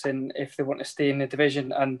results in if they want to stay in the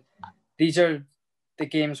division. And these are the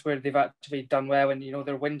games where they've actually done well. And, you know,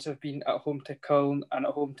 their wins have been at home to Köln and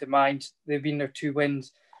at home to Mainz. They've been their 2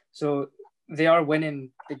 wins. So they are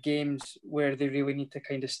winning the games where they really need to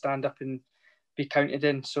kind of stand up and be counted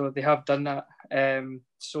in. So they have done that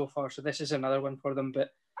so far. So this is another one for them. But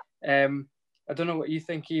I don't know what you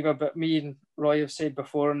think, Eva, but me and Roy have said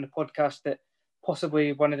before on the podcast that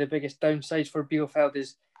possibly one of the biggest downsides for Bielefeld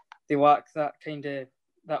is they lack that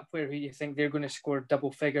player who you think they're going to score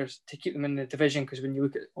double figures to keep them in the division. Because when you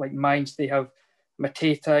look at like Mainz, they have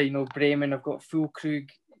Mateta, you know, Bremen have got Füllkrug,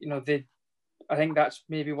 you know, I think that's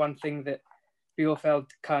maybe one thing that Bielefeld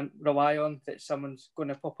can't rely on, that someone's going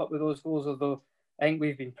to pop up with those goals. Although I think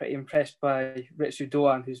we've been pretty impressed by Ritsu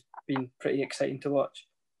Doan, who's been pretty exciting to watch.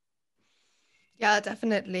 Yeah,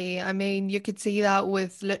 definitely. I mean, you could see that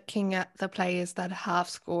with looking at the players that have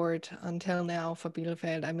scored until now for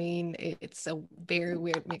Bielefeld. I mean, it's a very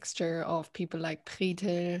weird mixture of people like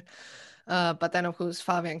Pritel, but then of course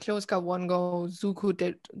Favre and Klose got 1 goal. Zuku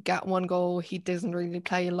did get 1 goal. He doesn't really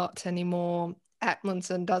play a lot anymore.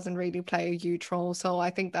 Edmondson doesn't really play a huge role. So I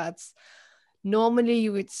think that's normally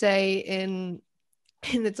you would say in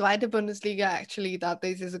the Zweite Bundesliga actually that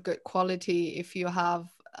this is a good quality if you have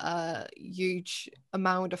a huge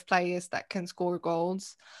amount of players that can score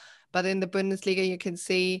goals. But in the Bundesliga, you can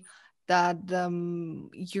see that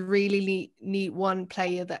you really need 1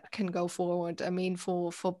 player that can go forward. I mean,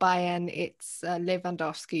 for Bayern, it's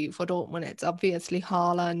Lewandowski. For Dortmund, it's obviously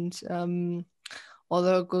Haaland.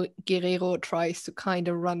 Although Guerrero tries to kind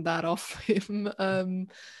of run that off him.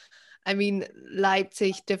 I mean,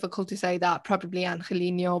 Leipzig, difficult to say that, probably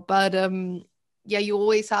Angelino. But yeah, you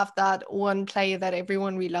always have that 1 player that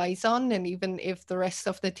everyone relies on. And even if the rest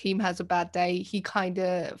of the team has a bad day, he kind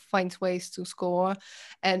of finds ways to score.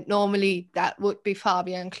 And normally that would be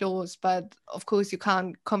Fabian Klos. But of course, you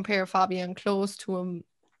can't compare Fabian Klos to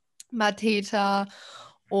Mateta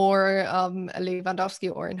or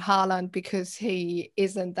Lewandowski or in Haaland, because he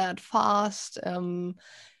isn't that fast.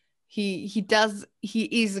 He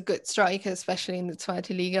is a good striker, especially in the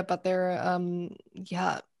Zweite Liga, but there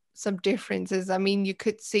are some differences. I mean, you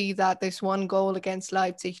could see that this 1 goal against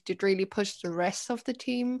Leipzig did really push the rest of the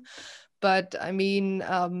team. But I mean,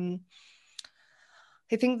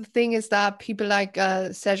 I think the thing is that people like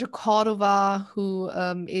Sergio Cordova, who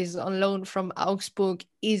is on loan from Augsburg,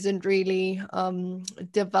 isn't really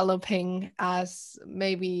developing as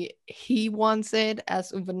maybe he wants it,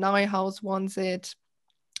 as Uwe Neuhaus wants it,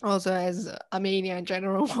 also as Arminia in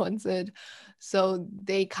general wants it. So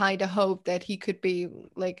they kind of hope that he could be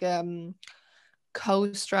like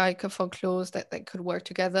co-striker for Klose, that they could work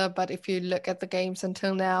together. But if you look at the games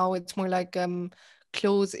until now, it's more like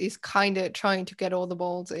Klose is kind of trying to get all the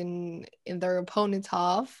balls in their opponent's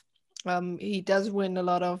half. He does win a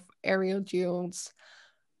lot of aerial duels,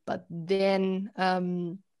 but then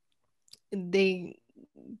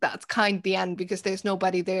that's kind of the end, because there's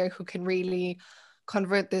nobody there who can really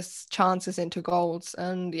convert these chances into goals.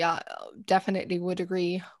 And yeah, definitely would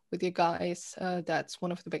agree with you guys. That's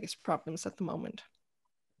one of the biggest problems at the moment.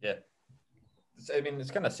 Yeah. I mean, it's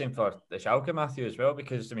kind of the same for the Schalke, Matthew, as well,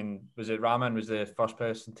 because, I mean, was it Rahman was the first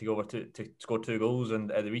person to go over to score 2 goals and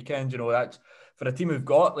at the weekend? You know, that's for a team who've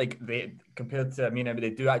got, like, they compared to, I mean, they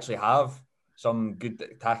do actually have some good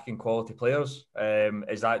attacking quality players.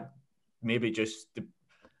 Is that maybe just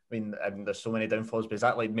I mean, there's so many downfalls, but is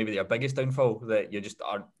that like maybe your biggest downfall, that you're just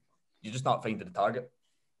not finding the target?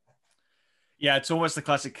 Yeah, it's almost the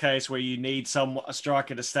classic case where you need a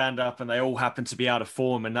striker to stand up and they all happen to be out of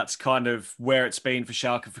form. And that's kind of where it's been for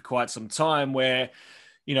Schalke for quite some time, where,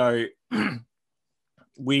 you know,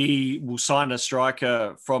 we will sign a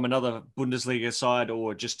striker from another Bundesliga side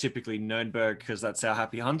or just typically Nuremberg, because that's our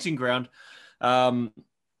happy hunting ground. And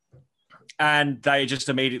they just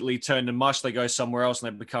immediately turn to mush. They go somewhere else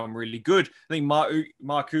and they become really good. I think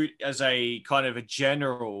Markut, as a kind of a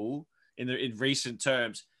general in recent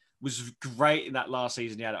terms, was great in that last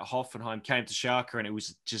season he had at Hoffenheim, came to Schalke, and it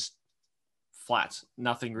was just flat.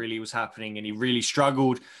 Nothing really was happening, and he really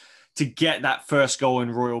struggled to get that first goal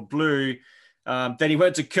in Royal Blue. Then he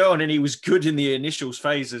went to Köln, and he was good in the initial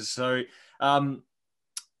phases. So,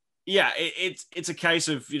 it's a case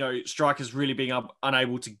of, you know, strikers really being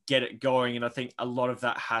unable to get it going, and I think a lot of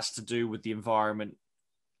that has to do with the environment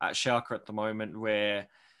at Schalke at the moment, where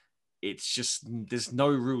it's just there's no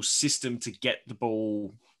real system to get the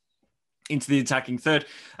ball into the attacking third.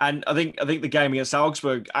 And I think the game against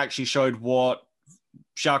Augsburg actually showed what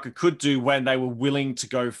Schalke could do when they were willing to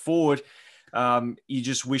go forward. You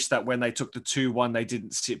just wish that when they took the 2-1, they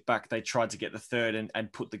didn't sit back. They tried to get the third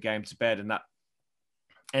and put the game to bed, and that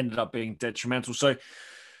ended up being detrimental. So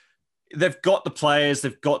they've got the players,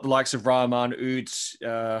 they've got the likes of Rahman, Uds.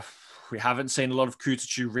 We haven't seen a lot of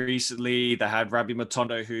Kutachu recently. They had Rabbi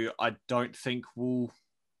Matondo, who I don't think will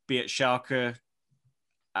be at Schalke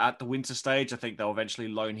at the winter stage. I think they'll eventually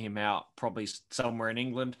loan him out, probably somewhere in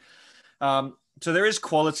England. So there is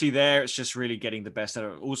quality there. It's just really getting the best out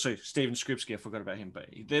of it. Also, Steven Skripski, I forgot about him, but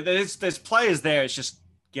there's players there. It's just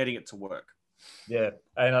getting it to work. Yeah,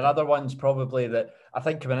 and another one's probably that I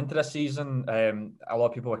think coming into this season, a lot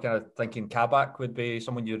of people were kind of thinking Kabak would be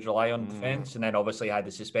someone you'd rely on defence, and then obviously had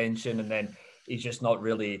the suspension, and then he's just not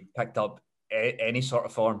really picked up any sort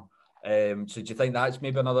of form. So do you think that's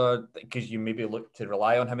maybe another, because you maybe look to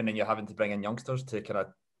rely on him and then you're having to bring in youngsters to kind of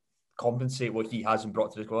compensate what he hasn't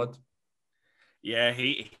brought to the squad? Yeah,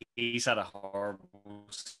 he's had a horrible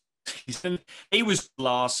season. He was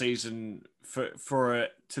last season for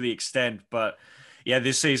to the extent, but yeah,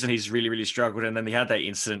 this season he's really, really struggled. And then he had that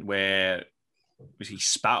incident where he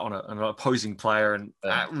spat on an opposing player, and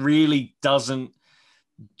that really doesn't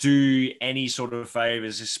do any sort of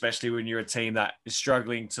favors, especially when you're a team that is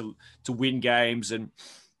struggling to win games. And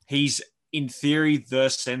he's in theory the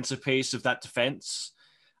centerpiece of that defense.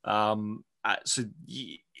 And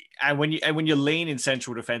when you lean in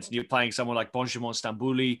central defense and you're playing someone like Benjamin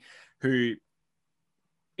Stambouli, who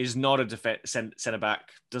is not a centre back,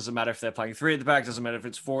 doesn't matter if they're playing 3 at the back, doesn't matter if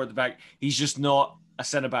it's 4 at the back, he's just not a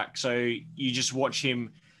centre back. So you just watch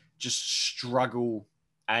him just struggle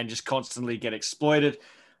and just constantly get exploited.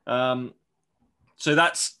 So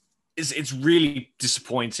it's really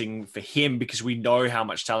disappointing for him, because we know how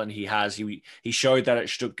much talent he has. He showed that at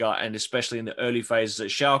Stuttgart, and especially in the early phases at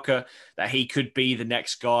Schalke, that he could be the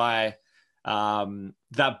next guy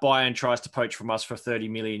that Bayern tries to poach from us for 30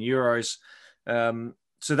 million euros.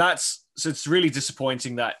 So it's really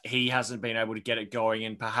disappointing that he hasn't been able to get it going,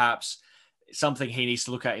 and perhaps something he needs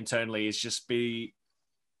to look at internally is just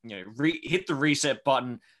hit the reset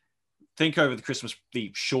button, think over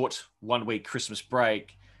the short 1-week Christmas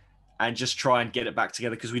break, and just try and get it back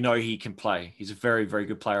together, because we know he can play. He's a very, very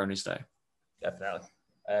good player on his day. Definitely.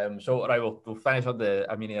 So, right, we'll finish on the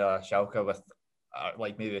Arminia Schalke with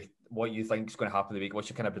maybe what you think is going to happen the week. What's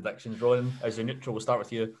your kind of predictions, Ronan? As a neutral, we'll start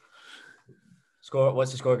with you. Score.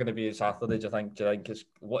 What's the score going to be Saturday, do you think? Do you think it's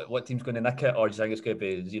what team's going to nick it, or do you think it's going to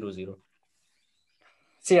be 0-0?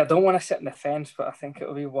 See, I don't want to sit in the fence, but I think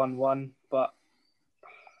it'll be 1-1. But I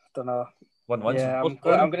don't know. 1-1. Yeah,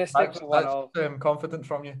 I'm going to stick with 1-0. That's confidence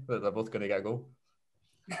from you that they're both going to get a goal.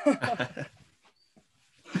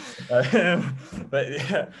 But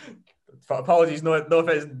yeah, apologies, no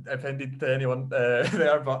offense offended to anyone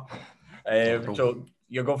there, but so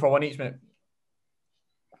you're going for 1 each, mate.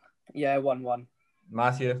 Yeah, 1-1.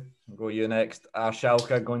 Matthew, I'll go you next. Are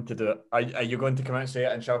Schalke going to do it? Are you going to come out and say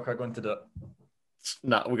it, and Schalke are going to do it?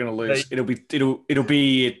 No, we're going to lose. Right. It'll be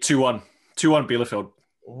 2-1. 2-1 Bielefeld.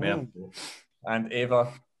 Yeah. And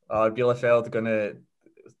Eva, Bielefeld going to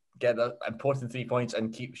get the important 3 points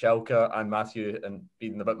and keep Schalke and Matthew and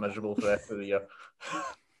being a bit miserable for the rest of the year.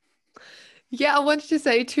 Yeah, I wanted to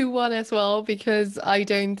say 2-1 as well, because I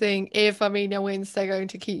don't think if Arminia wins, they're going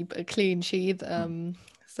to keep a clean sheet.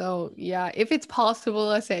 So yeah, if it's possible,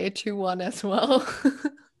 I say a 2-1 as well.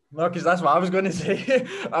 No, because that's what I was going to say.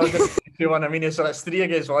 I was going to say 2-1 Arminia, so that's 3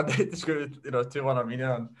 against 1. 2-1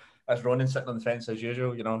 Arminia, and That's Ronan sitting on the fence as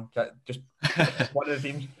usual, you know, just one of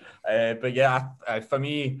the teams. But yeah, for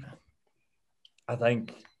me, I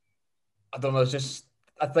think, I don't know, it's just,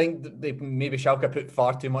 I think that maybe Schalke put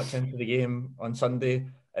far too much into the game on Sunday,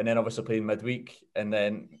 and then obviously playing midweek, and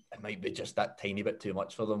then it might be just that tiny bit too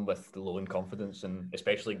much for them with the low in confidence, and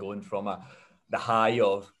especially going from the high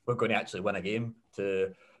of we're going to actually win a game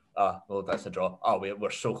to well, that's a draw.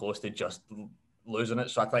 We're so close to just losing it.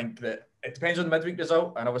 So I think that it depends on the midweek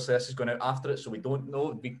result, and obviously this is going out after it, so we don't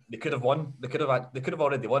know. They could have won. They could have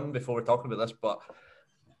already won before we're talking about this, but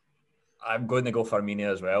I'm going to go for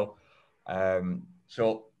Arminia as well.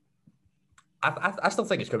 So I still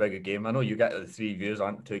think it's going to be a good game. I know you get the three viewers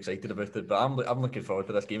aren't too excited about it, but I'm looking forward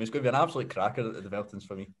to this game. It's going to be an absolute cracker at the Veltons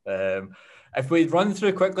for me. If we run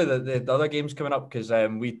through quickly the other games coming up, because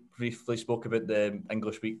we briefly spoke about the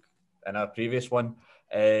English week in our previous one.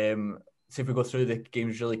 See if we go through the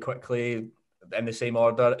games really quickly in the same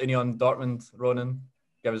order. Union Dortmund, Ronan,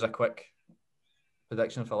 give us a quick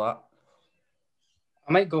prediction for that.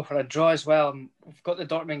 I might go for a draw as well. We've got the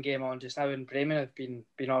Dortmund game on just now, and Bremen have been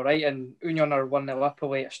all right, and Union are 1-0 up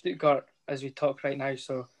away at Stuttgart as we talk right now.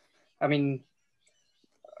 So, I mean,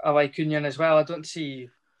 I like Union as well. I don't see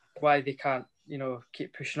why they can't,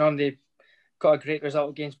 keep pushing on. They got a great result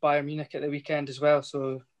against Bayern Munich at the weekend as well.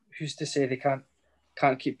 So, who's to say they can't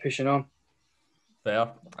keep pushing on?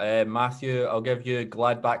 Fair. Matthew, I'll give you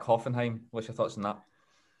Gladbach Hoffenheim. What's your thoughts on that?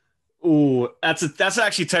 Oh, that's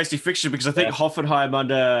actually a tasty fixture, because I think Hoffenheim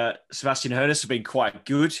under Sebastian Hoeneß has been quite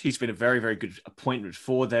good. He's been a very, very good appointment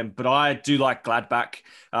for them. But I do like Gladbach.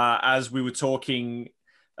 As we were talking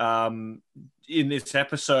in this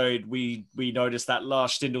episode, we noticed that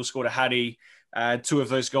Lars Stindl scored a hattie, two of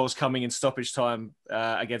those goals coming in stoppage time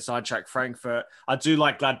against Eintracht Frankfurt. I do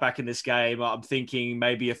like Gladbach in this game. I'm thinking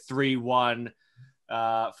maybe a 3-1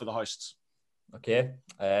 for the hosts. Okay.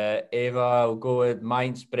 Eva, I'll go with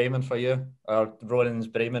Mainz, Bremen for you. Or Ronan's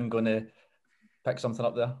Bremen going to pick something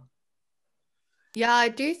up there? Yeah, I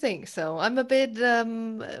do think so. I'm a bit,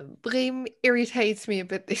 Bremen irritates me a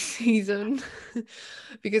bit this season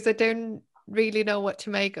because I don't really know what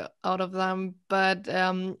to make out of them. But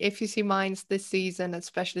if you see Mainz this season,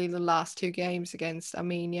 especially the last two games against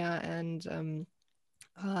Arminia and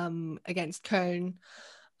against Köln,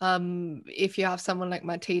 if you have someone like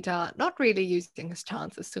Mateta not really using his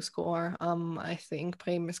chances to score, I think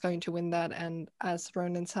Bremen is going to win that. And as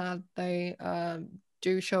Ronan said, they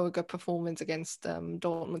do show a good performance against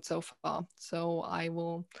Dortmund so far. So I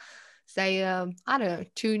will say,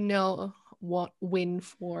 2-0 win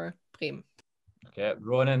for Bremen. Okay,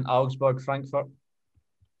 Ronan, Augsburg, Frankfurt.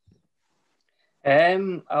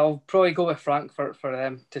 I'll probably go with Frankfurt for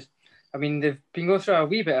them. They've been going through a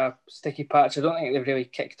wee bit of sticky patch. I don't think they've really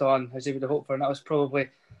kicked on as they would have hoped for, and that was probably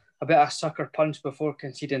a bit of a sucker punch before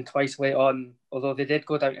conceding twice late on, although they did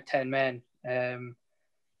go down to 10 men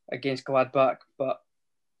against Gladbach. But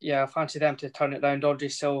yeah, I fancy them to turn it round. Andre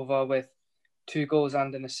Silva with 2 goals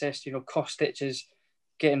and an assist. Kostic is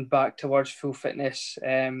getting back towards full fitness.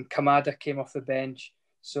 Kamada came off the bench.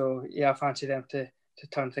 So yeah, I fancy them to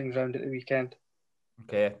turn things around at the weekend.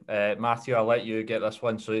 Okay, Matthew, I'll let you get this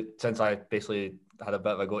one. So since I basically had a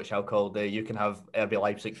bit of a go at Schalke all day, you can have RB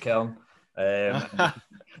Leipzig Köln.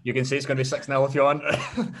 You can say it's going to be 6-0 if you want.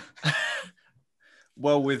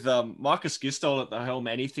 Well, with Marcus Gistol at the helm,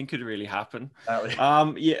 anything could really happen.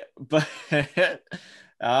 Leipzig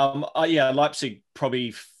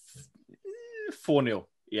probably 4-0.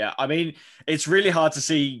 Yeah, I mean, it's really hard to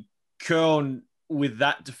see Köln with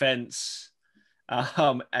that defense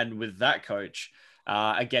and with that coach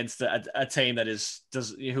against a team that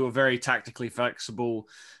who are very tactically flexible,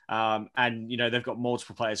 and they've got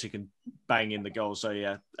multiple players who can bang in the goal. So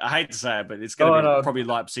yeah, I hate to say it, but it's going to be probably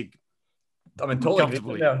Leipzig. I mean, totally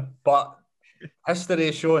agree there, but history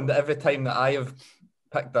has shown that every time that I have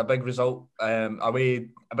picked a big result away,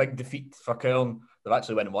 a big defeat for Köln, they've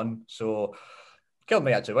actually went and won. So Köln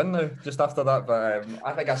may actually win now just after that, but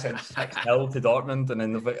I think I said 6-0 to Dortmund, and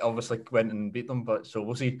then they obviously went and beat them. But so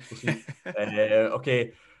we'll see.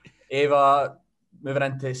 Okay, Eva, moving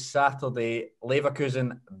into Saturday,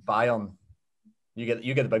 Leverkusen Bayern. You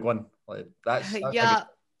get the big one. Like that's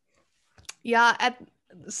yeah.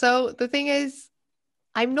 So the thing is,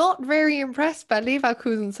 I'm not very impressed by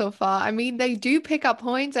Leverkusen so far. I mean, they do pick up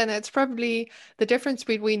points, and it's probably the difference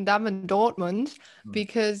between them and Dortmund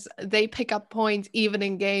because they pick up points even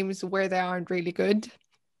in games where they aren't really good.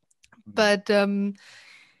 But then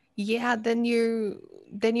you have a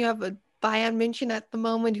Bayern München at the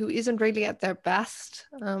moment who isn't really at their best.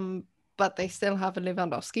 but they still have a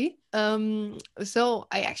Lewandowski. So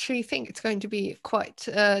I actually think it's going to be quite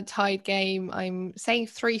a tight game. I'm saying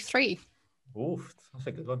 3-3. Oof, that's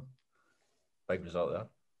a good one. Big result there.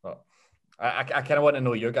 But I kind of want to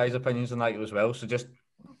know your guys' opinions on that as well. So just,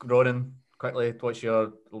 Ronan, quickly, what's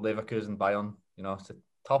your Leverkusen Bayern? You know, it's a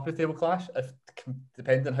top of the table clash,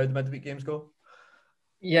 depending on how the midweek games go.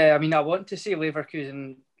 Yeah, I mean, I want to see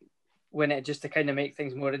Leverkusen win it just to kind of make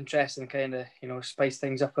things more interesting, kind of, you know, spice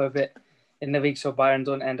things up a bit in the league so Bayern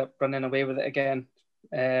don't end up running away with it again.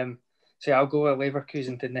 So yeah, I'll go with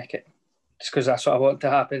Leverkusen to nick it, just because that's what I want to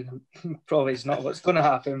happen. Probably it's not what's going to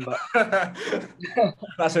happen, but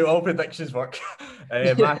that's how all predictions work.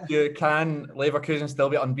 Matthew, can Leverkusen still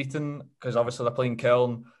be unbeaten? Because obviously they're playing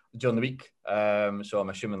Köln during the week, so I'm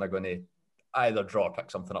assuming they're going to either draw or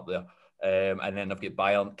pick something up there. And then they've got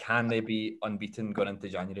Bayern. Can they be unbeaten going into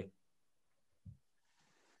January?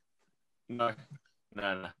 No.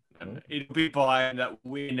 It'll be Bayern that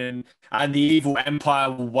win, and the evil empire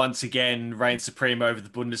will once again reign supreme over the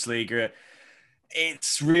Bundesliga.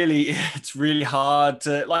 It's really hard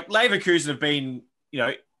to, like, Leverkusen have been, you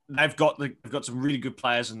know, they've got some really good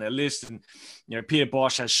players on their list, and you know, Peter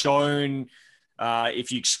Bosch has shown,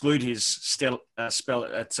 if you exclude his spell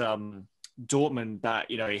at Dortmund, that,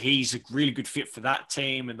 you know, he's a really good fit for that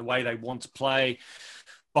team and the way they want to play.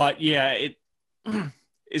 But yeah, it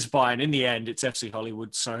is Bayern. In the end, it's FC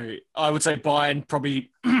Hollywood. So I would say Bayern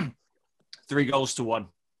probably 3-1.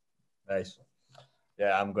 Nice.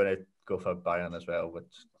 Yeah, I'm going to go for Bayern as well,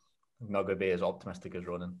 which I'm not going to be as optimistic as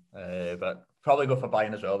Ronan, but probably go for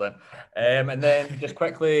Bayern as well then. And then just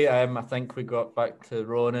quickly, I think we got back to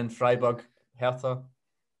Ronan. Freiburg, Hertha.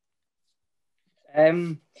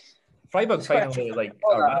 Freiburg finally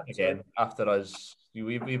are back again after us.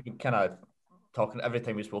 We've been kind of talking every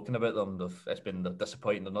time we've spoken about them. It's been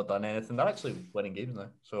disappointing. They've not done anything. They're actually winning games now.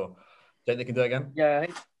 So, do you think they can do it again? Yeah, I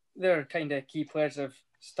think their kind of key players have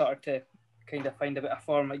started to kind of find a bit of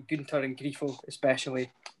form, like Gunter and Grifo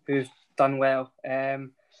especially, who've done well.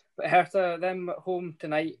 But Hertha, them at home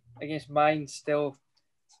tonight against Mainz, still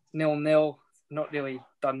 0-0. Not really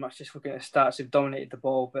done much, just looking at the stats. They've dominated the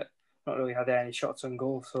ball, but not really had any shots on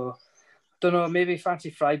goal. So, don't know, maybe fancy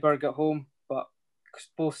Freiburg at home, but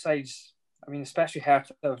both sides, I mean, especially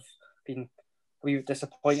Hertha, have been a wee bit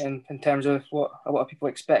disappointing in terms of what a lot of people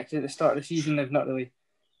expected at the start of the season. They've not really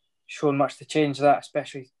shown much to change that,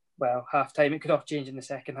 especially, well, half-time. It could all change in the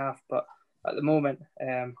second half, but at the moment,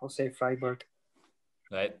 I'll say Freiburg.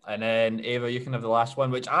 Right, and then Eva, you can have the last one,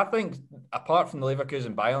 which I think, apart from the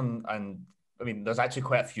Leverkusen Bayern, and I mean, there's actually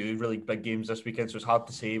quite a few really big games this weekend, so it's hard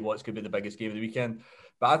to say what's going to be the biggest game of the weekend.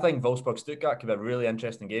 But I think Wolfsburg-Stuttgart could be a really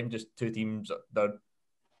interesting game. Just two teams, they're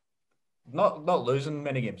not losing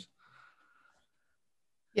many games.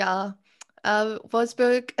 Yeah.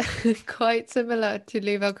 Wolfsburg, quite similar to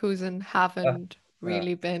Leverkusen, haven't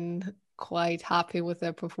really been quite happy with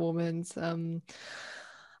their performance.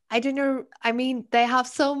 I don't know. I mean, they have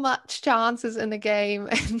so much chances in the game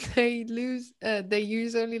and they lose. They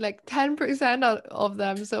use only like 10% of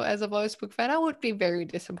them. So as a Wolfsburg fan, I would be very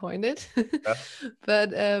disappointed. Yeah.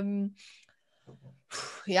 But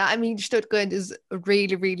yeah, I mean, Stuttgart is a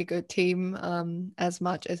really, really good team. As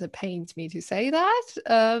much as it pains me to say that.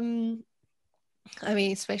 I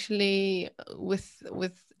mean, especially with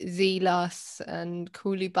Silas and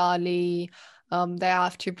Koulibaly. They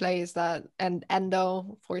have two players and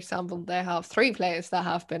Endo, for example, they have three players that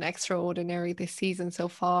have been extraordinary this season so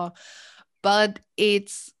far. But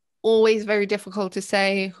it's always very difficult to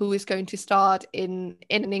say who is going to start in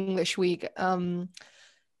an English week.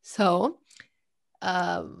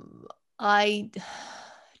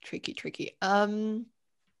 Tricky. I'm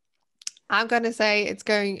going to say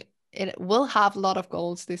it will have a lot of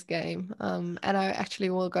goals this game, and I actually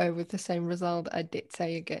will go with the same result I did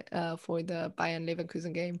say for the Bayern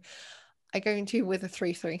Leverkusen game. I'm going to with a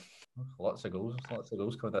 3-3. Lots of goals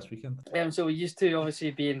coming this weekend. So we used to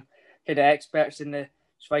obviously being kind of experts in the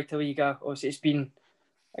Zweite Liga. Obviously, it's been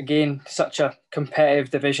again such a competitive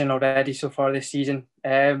division already so far this season.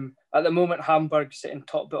 At the moment, Hamburg sitting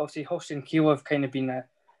top, but obviously Holstein Kiel have kind of been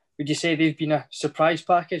would you say they've been a surprise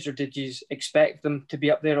package, or did you expect them to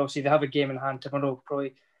be up there? Obviously, they have a game in hand tomorrow,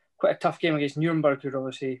 probably quite a tough game against Nuremberg, who are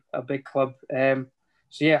obviously a big club. So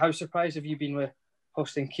yeah, how surprised have you been with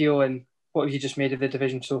Holstein Kiel, and what have you just made of the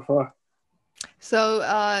division so far?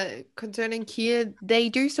 So concerning Kiel, they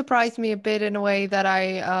do surprise me a bit in a way that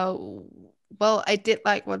I did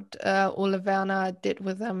like what Ole Werner did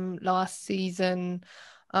with them last season.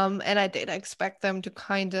 And I did expect them to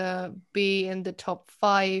kind of be in the top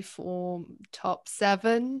 5 or top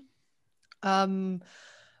 7.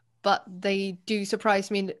 but they do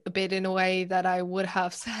surprise me a bit in a way that I would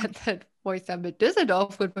have said that, for example,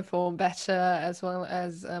 Düsseldorf would perform better, as well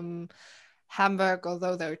as Hamburg,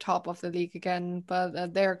 although they're top of the league again.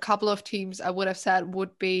 But there are a couple of teams I would have said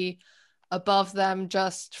would be above them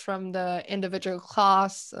just from the individual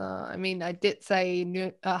class. I mean, I did say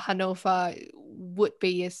Hannover would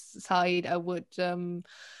be a side I would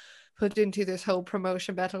put into this whole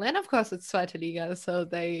promotion battle. And of course, it's Zweite Liga, so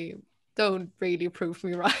they don't really prove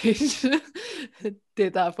me right.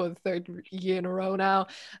 Did that for the third year in a row now.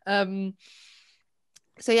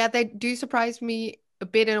 So yeah, they do surprise me a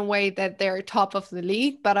bit in a way that they're top of the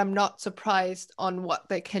league, but I'm not surprised on what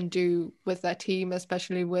they can do with their team,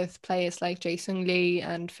 especially with players like Jason Lee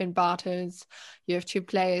and Finn Bartels. You have two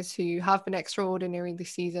players who have been extraordinary this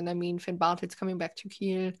season. I mean, Finn Bartels coming back to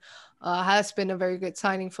Kiel has been a very good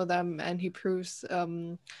signing for them, and he proves,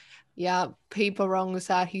 people wrong with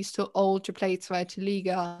that. He's too old to play Zweite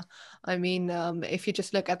Liga. I mean, if you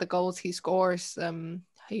just look at the goals he scores,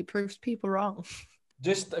 he proves people wrong.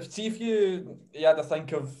 Just see if you had to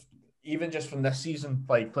think of, even just from this season,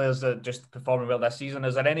 like players that just performing well this season.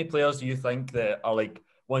 Is there any players you think that are like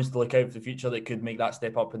ones to look out for the future that could make that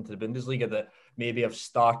step up into the Bundesliga that maybe have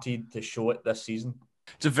started to show it this season?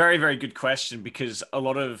 It's a very, very good question, because a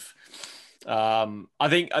lot of I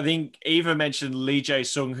think Eva mentioned Lee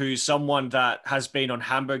Jae-sung, who's someone that has been on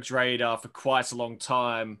Hamburg's radar for quite a long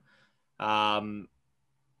time, and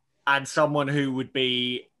someone who would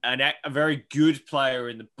be a very good player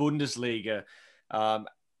in the Bundesliga.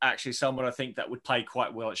 Actually, someone I think that would play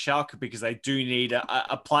quite well at Schalke, because they do need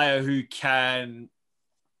a player who can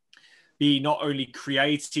be not only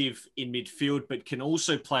creative in midfield, but can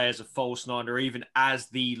also play as a false nine or even as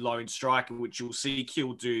the lone striker, which you'll see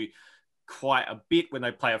Kiel do quite a bit when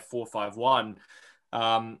they play a 4-5-1.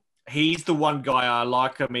 He's the one guy I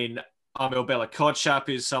like. I mean, Armel Bella-Kotschap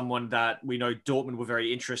is someone that we know Dortmund were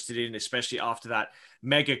very interested in, especially after that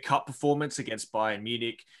mega cup performance against Bayern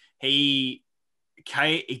Munich. He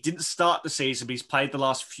didn't start the season, but he's played the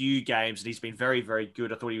last few games and he's been very, very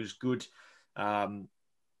good. I thought he was good on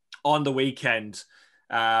the weekend.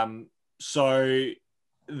 So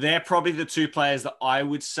they're probably the two players that I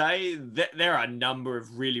would say. There are a number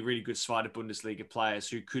of really, really good Zweite Bundesliga players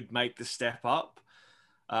who could make the step up.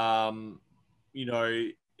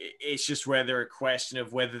 It's just whether a question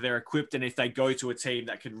of whether they're equipped, and if they go to a team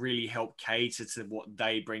that could really help cater to what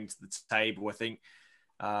they bring to the table. I think,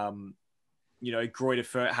 Greuther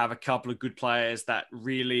Fürth have a couple of good players that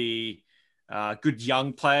really good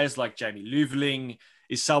young players like Jamie Löweling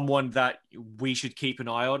is someone that we should keep an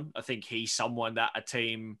eye on. I think he's someone that a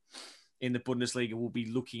team in the Bundesliga will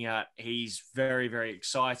be looking at. He's very, very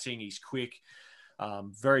exciting. He's quick,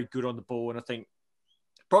 very good on the ball. And I think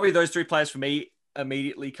probably those three players for me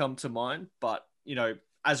immediately come to mind, but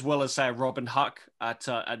as well as say Robin Huck at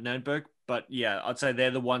Nürnberg. But yeah, I'd say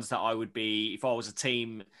they're the ones that I would be, if I was a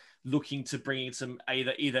team looking to bring in some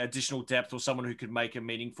either additional depth or someone who could make a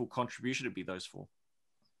meaningful contribution, it'd be those four.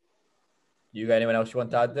 You got anyone else you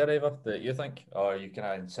want to add there, Eva, that you think, or you can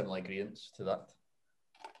add similar agreements to that?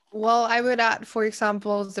 Well, I would add, for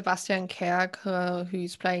example, Sebastian Kerk,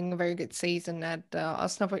 who's playing a very good season at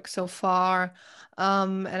Osnabrück so far.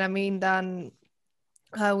 And I mean, then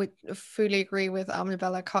I would fully agree with Armel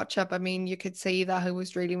Bella-Kotschap. I mean, you could see that he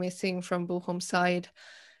was really missing from Bochum's side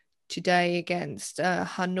today against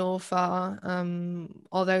Hannover.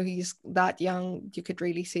 Although he's that young, you could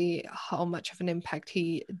really see how much of an impact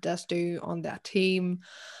he does do on that team.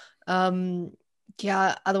 Otherwise,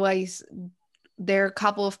 there are a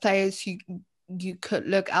couple of players you could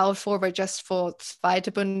look out for, but just for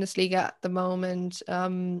Zweite Bundesliga at the moment,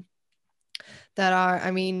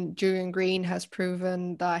 Julian Green has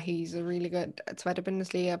proven that he's a really good Zweite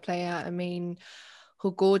Bundesliga player. I mean,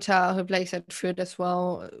 Hugota, who plays at Fürth as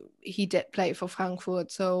well, he did play for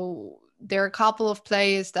Frankfurt. So there are a couple of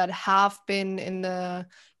players that have been in the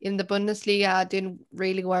Bundesliga, didn't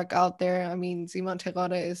really work out there. I mean, Simon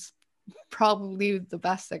Terodde is probably the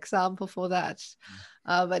best example for that.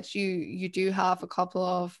 But you do have a couple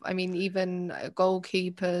of, even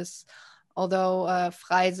goalkeepers, although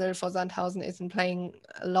Freisel for Sandhausen isn't playing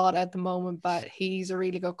a lot at the moment, but he's a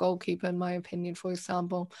really good goalkeeper in my opinion, for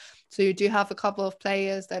example. So you do have a couple of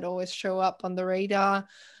players that always show up on the radar.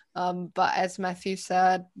 But as Matthew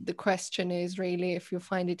said, the question is really if you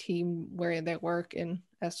find a team where they work in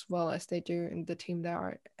as well as they do in the team they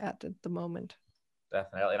are at the moment.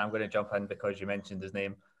 Definitely, and I'm going to jump in because you mentioned his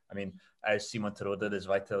name. I mean, as Simon Terodde, as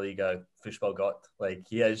Zweite Liga Fußball got,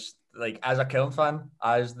 he is, as a Köln fan,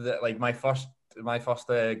 my first my first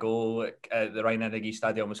goal at the Rhein-Energie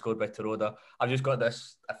Stadium was scored by Terodde. I've just got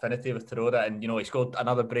this affinity with Terodde, and he scored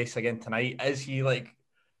another brace again tonight. Is he like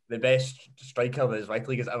the best striker that his right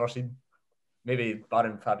league has ever seen? Maybe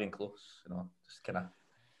barring Fabian Klos, just kind of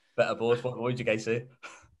bit of both. What would you guys say?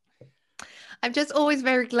 I'm just always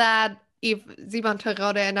very glad if Simon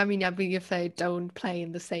Terodde and Arminia Bielefeld don't play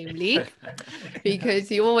in the same league, because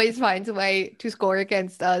he always finds a way to score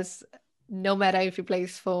against us, no matter if he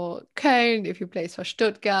plays for Köln, if he plays for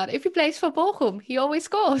Stuttgart, if he plays for Bochum, he always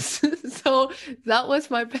scores. So that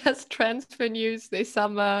was my best transfer news this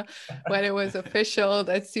summer when it was official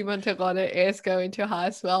that Simon Terodde is going to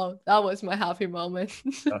HSL. That was my happy moment.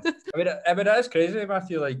 I mean, that is crazy,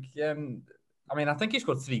 Matthew. I think he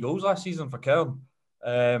scored 3 goals last season for Köln.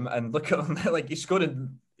 And look at him, he scored.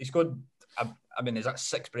 Is that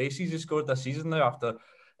 6 braces he scored this season now after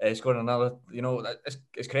scoring another?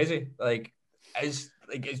 It's crazy.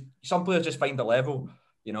 Some players just find a level.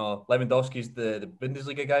 Lewandowski's the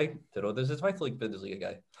Bundesliga guy. Terodde's his vital league Bundesliga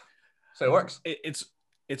guy. So it works.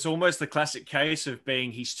 It's almost the classic case of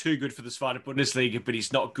being he's too good for the Zweite Bundesliga, but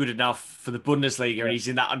he's not good enough for the Bundesliga, and he's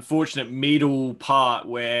in that unfortunate middle part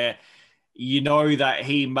where that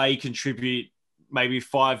he may contribute maybe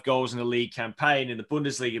 5 goals in a league campaign in the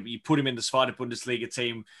Bundesliga, but you put him in the Zweite Bundesliga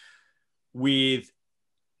team with,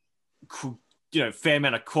 fair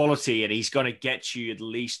amount of quality, and he's going to get you at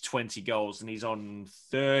least 20 goals, and he's on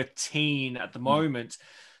 13 at the moment.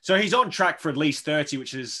 So he's on track for at least 30,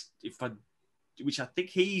 which I think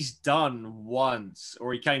he's done once,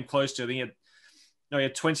 or he came close to. I think he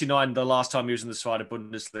had 29 the last time he was in the Zweite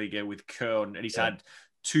Bundesliga with Köln, and he's had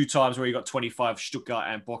 2 times where he got 25, Stuttgart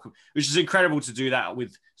and Bochum, which is incredible to do that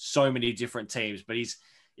with so many different teams. But he's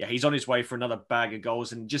on his way for another bag of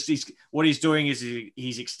goals, and what he's doing is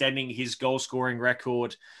he's extending his goal scoring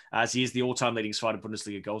record as he is the all-time leading Zweite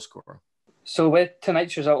Bundesliga goal scorer. So with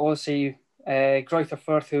tonight's result, obviously, Greuther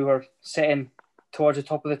Fürth, who are sitting towards the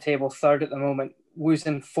top of the table, 3rd at the moment,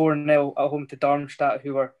 losing 4-0 at home to Darmstadt,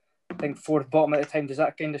 who were, I think, 4th bottom at the time. Does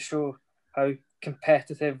that kind of show how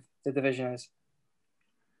competitive the division is?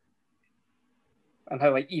 And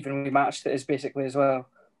how evenly matched it is basically as well.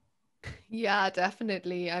 Yeah,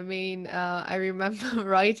 definitely. I mean, I remember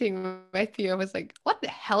writing with you. I was like, what the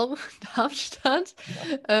hell, Darmstadt?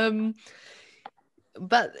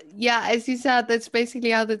 But yeah, as you said, that's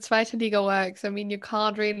basically how the Zweite Liga works. I mean, you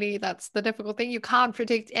can't really, that's the difficult thing. You can't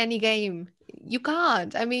predict any game. You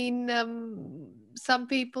can't. I mean, some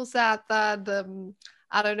people said that,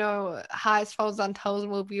 I don't know, HSV Sandhausen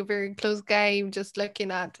will be a very close game, just looking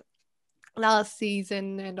at last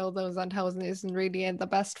season, and although Sandhausen isn't really in the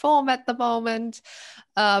best form at the moment,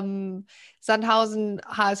 Sandhausen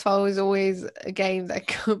HSV is always a game that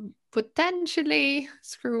could potentially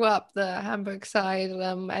screw up the Hamburg side,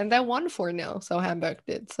 and they won 4-0, so Hamburg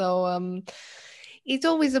did. So it's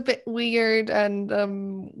always a bit weird,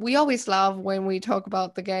 and we always love when we talk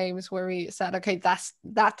about the games where we said, okay,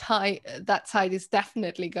 that side is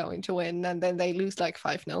definitely going to win, and then they lose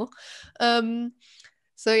 5-0.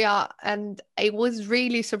 So yeah, and I was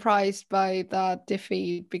really surprised by that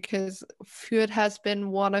defeat, because Fürth has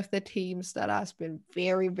been one of the teams that has been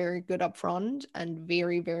very, very good up front and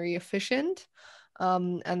very, very efficient.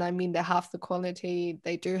 And I mean, they have the quality.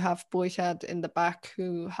 They do have Burchard in the back,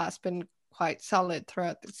 who has been quite solid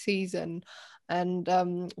throughout the season. And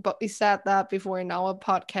but we said that before in our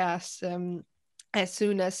podcast. As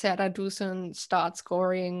soon as Serdar Dusan starts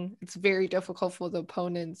scoring, it's very difficult for the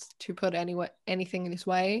opponents to put anything in his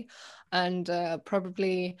way. And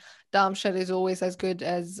probably Darmstadt is always as good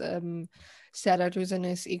as Serdar Dusan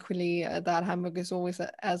is, equally that Hamburg is always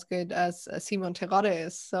as good as Simon Terodde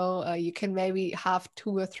is. So you can maybe have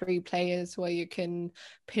 2 or 3 players where you can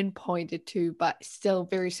pinpoint it to, but still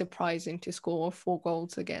very surprising to score 4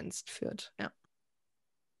 goals against Fürth. Yeah.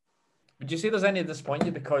 Would you say there's any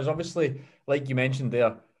disappointing? Because obviously, like you mentioned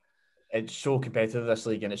there, it's so competitive, this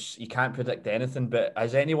league, and you can't predict anything. But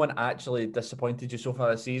has anyone actually disappointed you so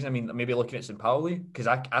far this season? I mean, maybe looking at St. Pauli, because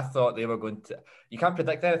I thought they were going to... You can't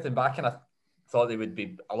predict anything back, and I thought they would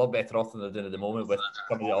be a lot better off than they're doing at the moment with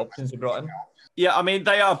some of the options they brought in. Yeah, I mean,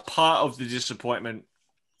 they are part of the disappointment.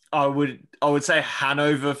 I would say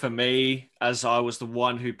Hanover for me, as I was the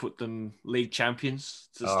one who put them league champions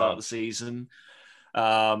to start the season.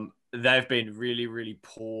 They've been really, really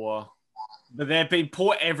poor. But they've been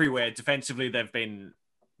poor everywhere. Defensively, they've been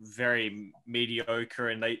very mediocre,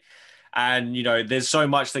 and there's so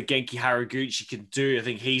much that Genki Haraguchi can do. I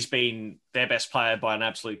think he's been their best player by an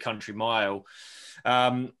absolute country mile.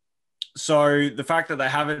 So the fact that they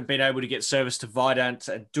haven't been able to get service to Vidant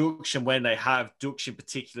and Dux, and when they have, Dux in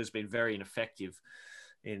particular has been very ineffective.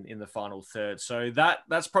 in the final third. So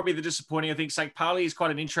that's probably the disappointing. I think St. Pauli is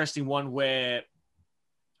quite an interesting one where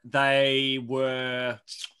they were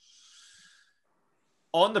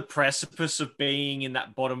on the precipice of being in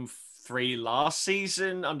that bottom three last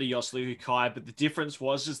season under Jos Luhukay, but the difference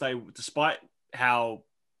was they, despite how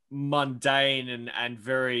mundane and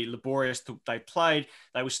very laborious they played,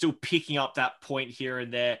 they were still picking up that point here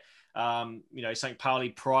and there. St. Pauli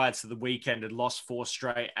prior to the weekend had lost 4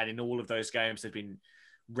 straight, and in all of those games they've been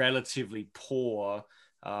relatively poor.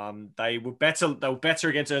 They were better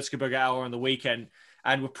against Erzgebirge Aue on the weekend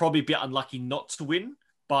and were probably a bit unlucky not to win,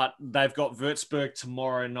 but they've got Würzburg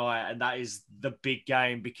tomorrow night, and that is the big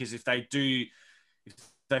game, because if they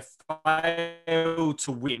fail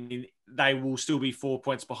to win, they will still be 4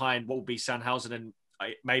 points behind what will be Sandhausen and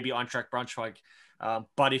maybe Eintracht Braunschweig.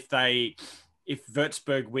 But if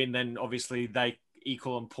Würzburg win, then obviously they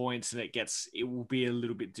equal on points, and it will be a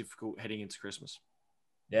little bit difficult heading into Christmas.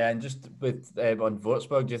 Yeah, and just with on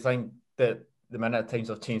Würzburg, do you think that the minute at times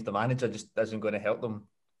they've changed the manager just isn't going to help them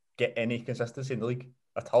get any consistency in the league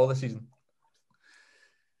at all this season?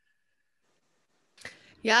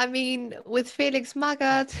 Yeah, I mean, with Felix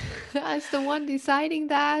Magath as the one deciding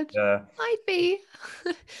that, might be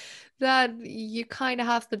that you kind of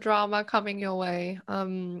have the drama coming your way. I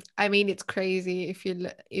mean, it's crazy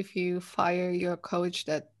if you fire your coach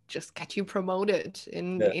that just get you promoted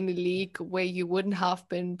in a league where you wouldn't have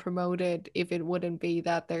been promoted if it wouldn't be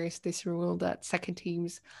that there's this rule that second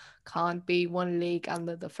teams can't be one league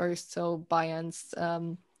under the first. So Bayern's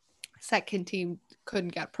second team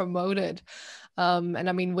couldn't get promoted. And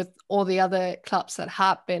I mean, with all the other clubs that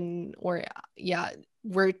have been, we're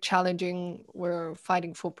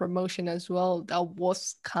fighting for promotion as well, that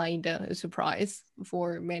was kind of a surprise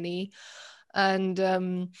for many. And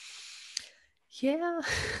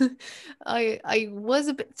I was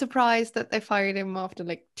a bit surprised that they fired him after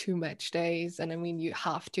like 2 match days. And I mean, you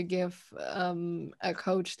have to give a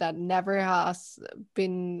coach that never has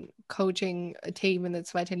been coaching a team in the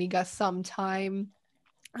Zweite Liga some time.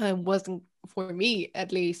 Wasn't, for me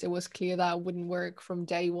at least, it was clear that it wouldn't work from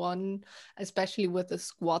day one, especially with the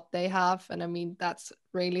squad they have. And I mean, that's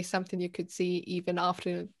really something you could see even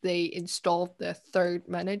after they installed their third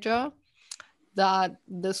manager, that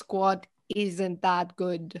the squad isn't that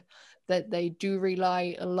good, that they do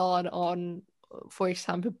rely a lot on, for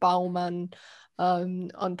example, Baumann,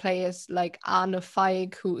 on players like Arne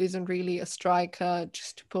Feig, who isn't really a striker,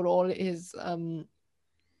 just to put all his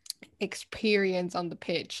experience on the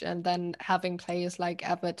pitch, and then having players like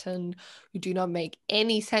Everton who do not make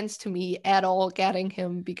any sense to me at all, getting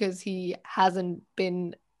him because he hasn't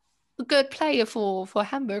been a good player for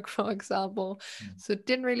Hamburg, for example. So it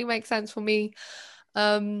didn't really make sense for me.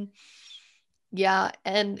 And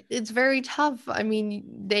it's very tough. I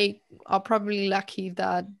mean, they are probably lucky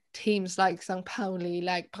that teams like St. Pauli,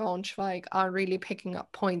 like Braunschweig, aren't really picking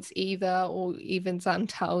up points either, or even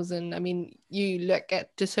Sandhausen. I mean, you look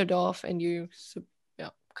at Düsseldorf and you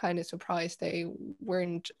kind of surprised they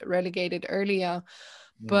weren't relegated earlier.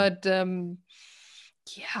 But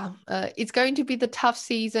it's going to be the tough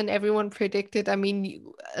season everyone predicted. I mean,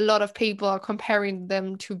 a lot of people are comparing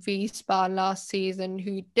them to Wiesbaden last season,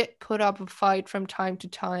 who did put up a fight from time to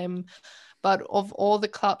time. But of all the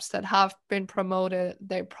clubs that have been promoted,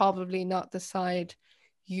 they're probably not the side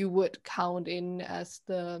you would count in as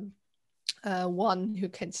the one who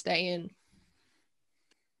can stay in.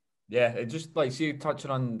 Yeah, it just like, see, touching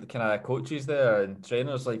on the kind of coaches there and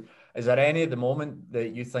trainers, like, is there any at the moment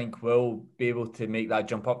that you think will be able to make that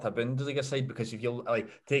jump up to a Bundesliga side? Because if you're like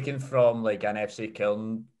taken from like an FC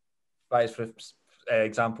Köln, for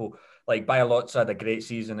example, like Bayerlotz had a great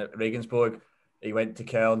season at Regensburg. He went to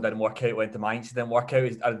Köln, didn't work out, went to Mainz, didn't work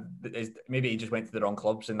out. Maybe he just went to the wrong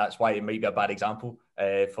clubs, and that's why it might be a bad example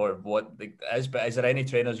for what it is. But is there any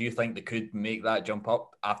trainers you think that could make that jump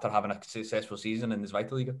up after having a successful season in the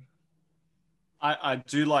Zweite Liga? I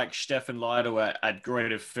do like Stefan Leider at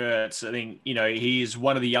Greuther Fürth. I think, he is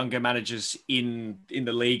one of the younger managers in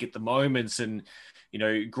the league at the moment. And,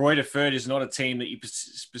 Greuther Fürth is not a team that you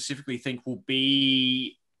specifically think will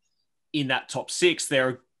be in that top 6.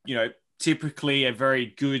 They're, typically a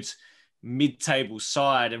very good mid-table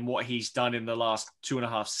side. And what he's done in the last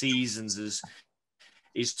 2.5 seasons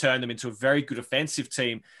is turned them into a very good offensive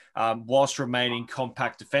team, whilst remaining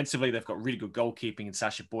compact defensively. They've got really good goalkeeping in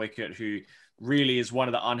Sascha Boykert, who really is one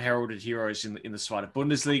of the unheralded heroes in the Zweite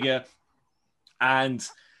Bundesliga. And,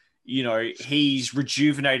 he's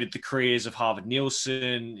rejuvenated the careers of Harvard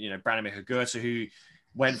Nielsen, Branimir Goethe, who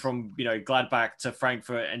went from, Gladbach to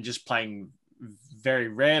Frankfurt and just playing very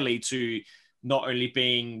rarely to not only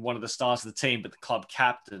being one of the stars of the team, but the club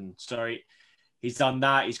captain. So he's done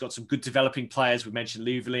that. He's got some good developing players. We mentioned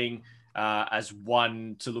Lieveling as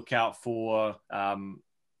one to look out for.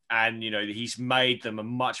 And, he's made them a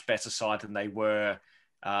much better side than they were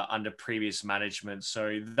under previous management.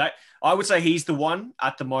 So that I would say he's the one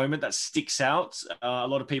at the moment that sticks out. A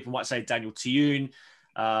lot of people might say Daniel Thioune,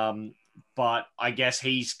 but I guess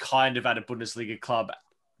he's kind of at a Bundesliga club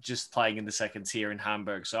just playing in the second tier in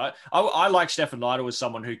Hamburg. So I like Stefan Leitl as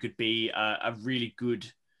someone who could be a really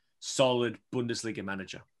good, solid Bundesliga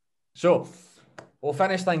manager. So we'll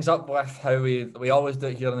finish things up with how we always do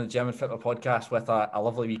it here on the German Fitbaw Podcast with a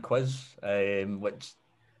lovely wee quiz, which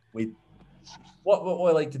what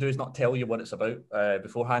we like to do is not tell you what it's about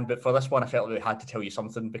beforehand, but for this one I felt like we had to tell you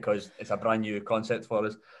something because it's a brand new concept for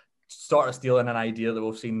us, sort of stealing an idea that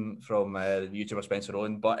we've seen from the YouTuber Spencer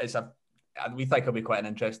Owen, but we think it'll be quite an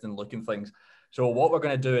interesting looking things. So what we're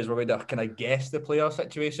going to do is we're going to kind of guess the player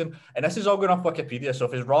situation, and this is all going off Wikipedia, so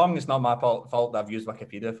if it's wrong, it's not my fault that I've used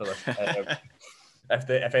Wikipedia for this.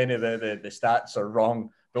 If any of the stats are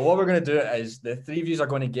wrong. But what we're going to do is the three of you are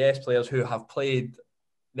going to guess players who have played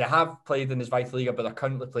in the Zweite Liga, but they're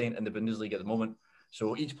currently playing in the Bundesliga at the moment.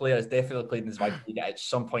 So each player has definitely played in the Zweite Liga at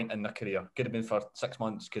some point in their career. Could have been for 6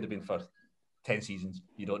 months, could have been for 10 seasons.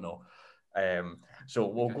 You don't know. So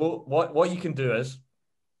we'll go. What you can do is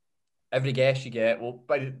every guess you get,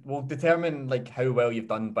 we'll determine like how well you've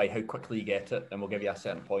done by how quickly you get it, and we'll give you a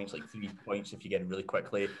certain points, like 3 points if you get it really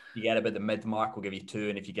quickly. If you get it about the mid mark, we'll give you 2,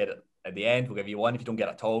 and if you get it at the end, we'll give you 1. If you don't get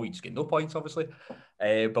it at all, you just get no points, obviously.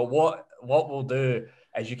 But what we'll do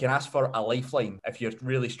is you can ask for a lifeline if you're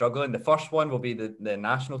really struggling. The first one will be the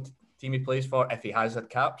national team he plays for. If he has the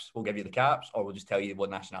caps, we'll give you the caps, or we'll just tell you what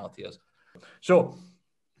nationality is. So,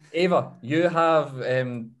 Eva, you have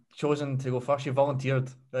chosen to go first. You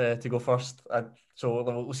volunteered to go first. So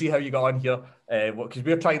we'll see how you got on here, because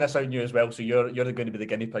we're trying this out new as well. So you're going to be the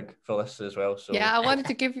guinea pig for this as well. So yeah, I wanted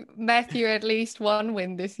to give Matthew at least one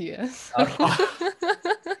win this year.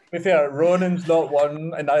 To be fair, Ronan's not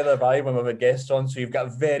won, and neither have I when we've had guests on. So you've got a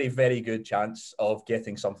very, very good chance of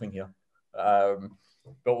getting something here. But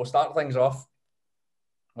we'll start things off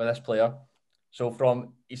with this player.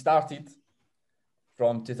 So he started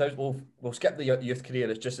from 2000. We'll skip the youth career.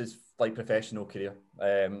 It's just his like professional career.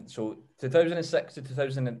 So 2006 to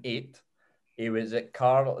 2008, he was at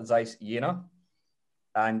Carl Zeiss Jena,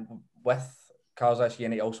 and with Carl Zeiss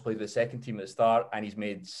Jena, he also played with the second team at the start, and he's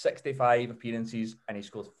made 65 appearances and he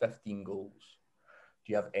scored 15 goals.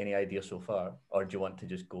 Do you have any idea so far, or do you want to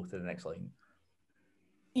just go to the next line?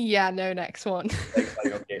 Yeah, no, next one. Next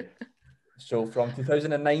line, okay. So from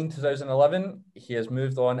 2009 to 2011, he has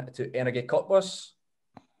moved on to Energie Cottbus,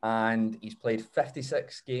 and he's played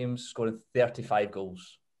 56 games, scoring 35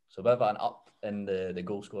 goals. So a bit of an up in the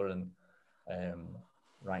goal scoring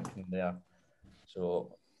ranking there.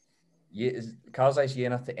 So Carl Zeiss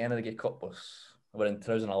Jena to Energie Cottbus. We're in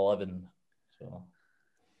 2011. So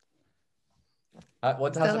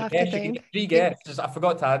what has a guess? You can get 3 guesses. I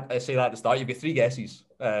forgot to say that at the start. You get 3 guesses.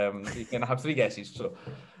 You can have 3 guesses. So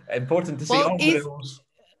important to say all the rules.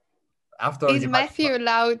 Is Matthew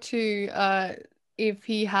allowed to? If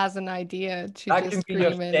he has an idea to that just can be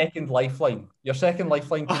your second lifeline. Your second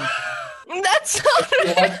lifeline can that's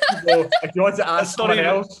not if you want to ask someone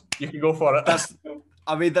else, you can go for it.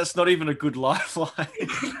 That's not even a good lifeline.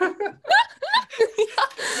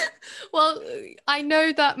 Well, I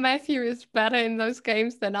know that Matthew is better in those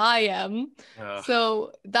games than I am.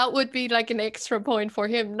 So that would be like an extra point for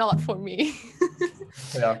him, not for me.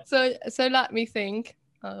 Yeah. So let me think.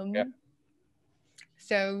 Yeah.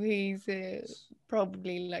 So he's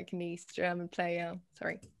probably like an East German player.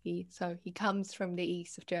 Sorry, he comes from the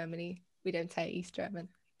east of Germany. We don't say East German.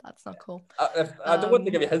 That's not cool. I don't want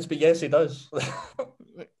to give you hints, but yes, he does.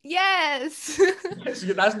 Yes. Yes,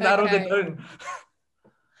 that's narrowed it down.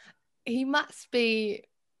 He must be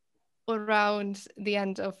around the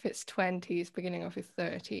end of his 20s, beginning of his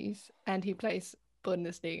 30s, and he plays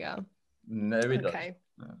Bundesliga. No, he doesn't. Okay.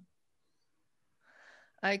 No.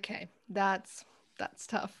 Okay, that's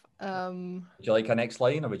tough. Would you like a next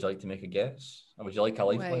line, or would you like to make a guess, or would you like a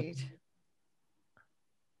lifeline? Wait.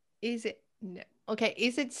 Is it no? Okay,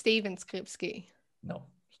 is it Steven Skripski? No.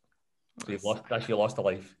 So you've lost a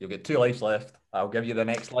life. You've got 2 lives left. I'll give you the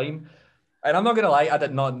next line. And I'm not going to lie, I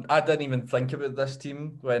didn't even think about this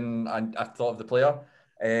team when I thought of the player.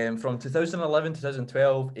 From 2011 to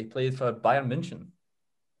 2012, he played for Bayern München.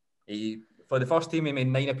 For the first team, he made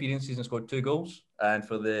 9 appearances and scored 2 goals. And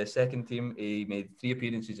for the second team, he made 3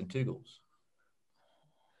 appearances and 2 goals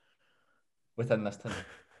within this team.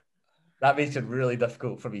 That makes it really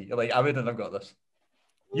difficult for me. Like, I wouldn't have got this.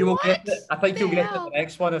 You will get it. I think you'll get it the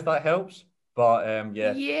next one if that helps. But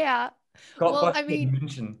yeah. Yeah. Well, I mean,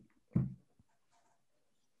 München.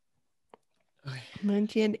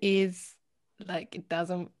 München is like, it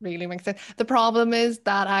doesn't really make sense. The problem is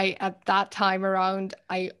that at that time around,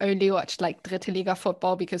 I only watched like Dritte Liga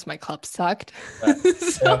football because my club sucked.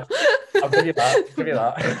 Yeah. I'll give you that.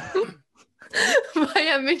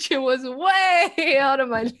 Bayern München was way out of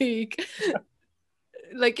my league,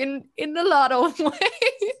 like in a lot of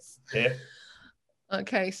ways. Yeah.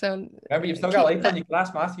 Okay, so Remember, you've still got a lifeline. You can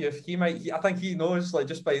ask Matthew if he might. I think he knows, like,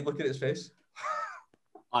 just by looking at his face.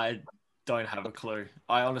 I don't have a clue.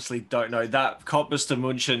 I honestly don't know. That Cottbus to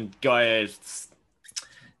München guy,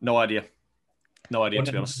 no idea. No idea,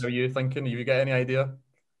 to be honest. How are you thinking? Have you got any idea?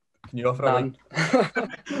 Can you offer None.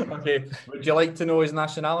 Okay. Would you like to know his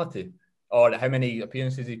nationality? Or how many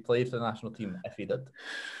appearances he played for the national team, if he did?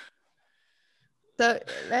 So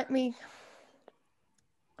let me.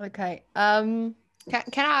 Okay. Can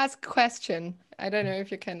I ask a question? I don't know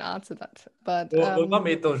if you can answer that, but Well, we've not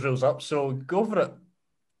made those rules up, so go for it.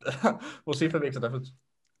 We'll see if it makes a difference.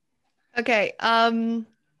 Okay. Hopefully,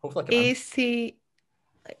 I can Is he?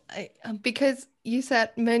 Because you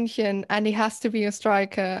said München, and he has to be a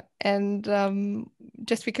striker, and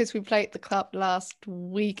just because we played the club last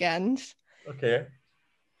weekend. Okay.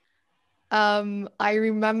 I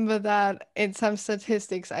remember that in some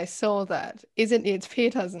statistics I saw that. Isn't it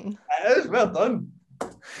Peterson? It is well done.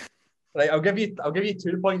 Right, I'll give you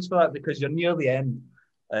 2 points for that because you're near the end.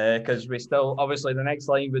 Because we still, obviously the next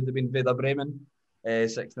line would have been Werder Bremen,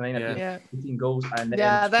 69 appearances, 18 goals, and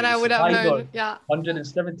then I would have known. Yeah,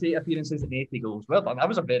 170 appearances and 80 goals. Well done. That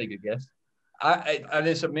was a very good guess. And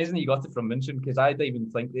it's amazing you got it from München because I didn't even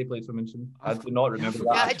think they played for München. I do not remember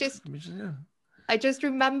that. Yeah, I just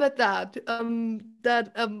remembered that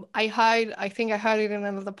I think I heard it in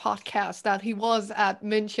another podcast that he was at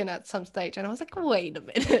München at some stage, and I was like, wait a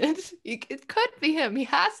minute, it could be him. He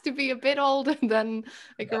has to be a bit older than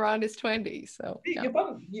like around his 20s. So yeah. You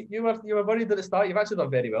were worried at the start. You've actually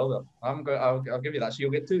done very well there. I'll give you that. So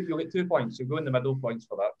you'll get 2 points. You'll go in the middle points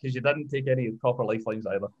for that because you didn't take any proper lifelines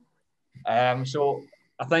either. So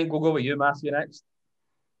I think we'll go with you, Matthew, next.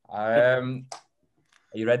 Are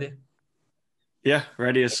you ready? Yeah,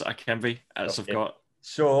 ready as I can be, as I've got.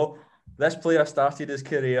 So this player started his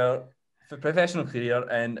professional career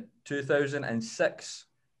in 2006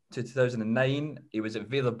 to 2009. He was at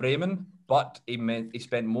Werder Bremen, but he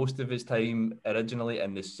spent most of his time originally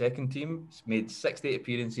in the second team. He's made 68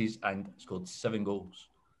 appearances and scored 7 goals.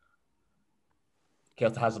 Care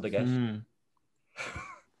to hazard a guess?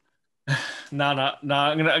 No.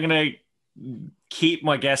 I'm gonna keep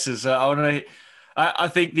my guesses. I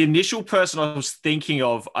think the initial person I was thinking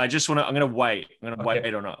of, I'm gonna wait. I'm gonna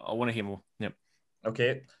wait on it. I want to hear more. Yep.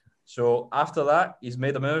 Okay. So after that, he's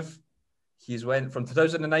made a move. He's went from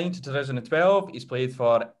 2009 to 2012. He's played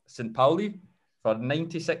for St. Pauli for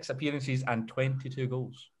 96 appearances and 22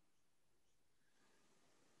 goals.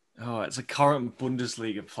 Oh, it's a current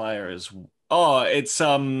Bundesliga player as well. Oh, it's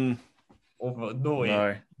no way.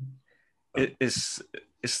 No. It's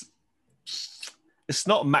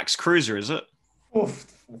not Max Kreuzer, is it? Oh,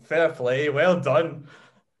 fair play. Well done.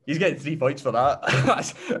 He's getting 3 points for that.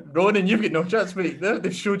 Ronan, you've got no chance, mate.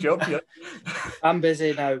 They've showed you up here. I'm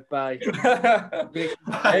busy now. Bye.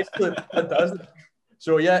 Excellent. Fantastic.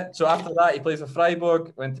 So after that, he plays for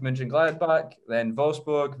Freiburg, went to Mönchengladbach, then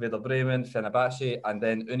Wolfsburg, Werder Bremen, Fenerbahce, and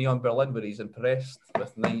then Union Berlin, where he's impressed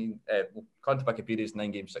with 9 contact periods,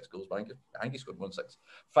 9 games, 6 goals. I think he scored 1-6.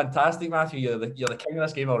 Fantastic, Matthew. You're the king of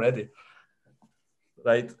this game already.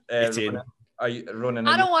 Right. Ronan,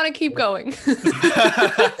 I don't want to keep going.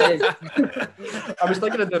 I was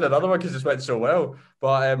thinking of doing another one because it went so well.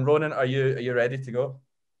 But Ronan, are you ready to go?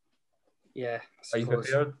 Yeah. Are you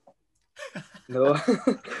prepared? No.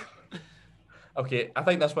 Okay, I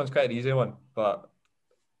think this one's quite an easy one, but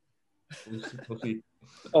we'll see.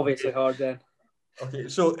 Obviously hard then. Okay,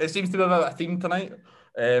 so it seems to be a bit of a theme tonight.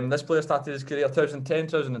 This player started his career 2010,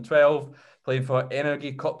 2012, playing for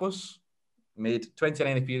Energie Cottbus, made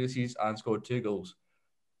 29 appearances and scored 2 goals.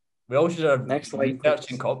 We all should have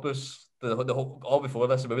researched in Cottbus all before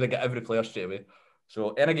this, so we would have got every player straight away.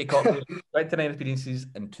 So Energie Cottbus, 29 appearances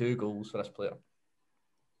and 2 goals for this player.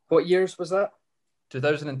 What years was that?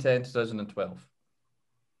 2010, 2012.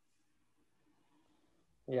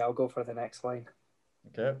 Yeah, I'll go for the next line.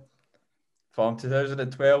 Okay. From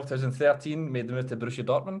 2012, 2013, made the move to Borussia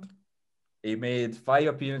Dortmund. He made 5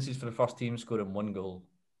 appearances for the first team, scoring 1 goal.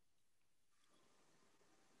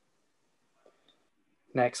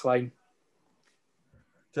 Next line.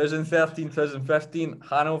 2013, 2015,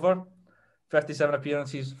 Hanover, 57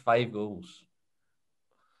 appearances, 5 goals.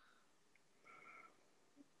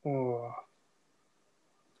 Oh.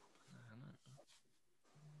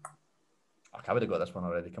 Fuck, I would have got this one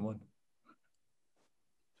already. Come on.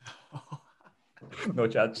 No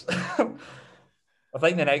chance. I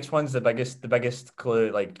think the next one's the biggest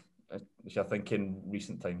clue, like, which I think in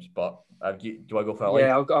recent times. But do I go for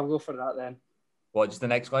Yeah, I'll go for that then. What, just the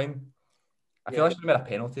next line? I feel like I should have made a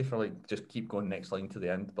penalty for like just keep going next line to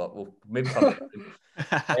the end, but we'll maybe come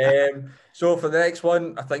so for the next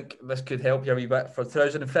one, I think this could help you a wee bit. For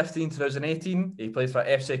 2015-2018, he plays for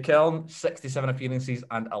FC Köln, 67 appearances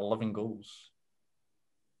and 11 goals.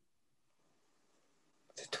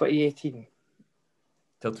 2018.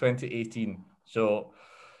 Till 2018. So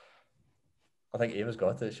I think Eva's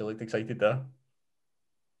got it. She looked excited there.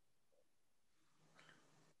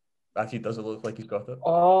 Actually, doesn't look like he's got it.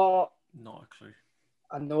 Oh, Not a clue.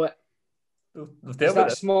 I know it. He's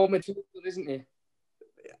that small midfielder, isn't he?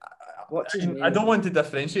 What's his name? I don't want to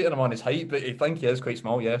differentiate him on his height, but I think he is quite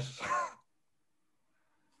small, yes.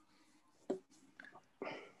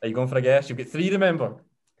 Are you going for a guess? You've got 3, remember?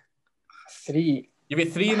 3. You've got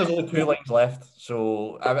 3 and there's only 2 lines left,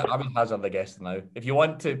 so I would hazard the guess now. If you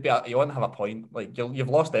want to have a point, like you've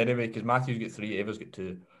lost anyway, because Matthew's got 3, Eva's got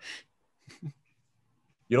 2.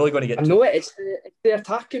 You're only going to get 2. I know it. It's the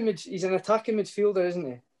attacking he's an attacking midfielder, isn't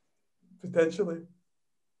he? Potentially.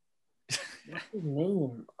 What's his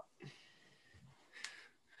name?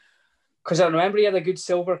 Because I remember he had a good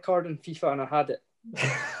silver card in FIFA and I had it.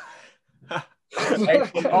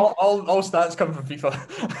 all stats come from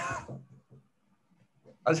FIFA.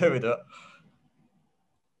 That's how we do it.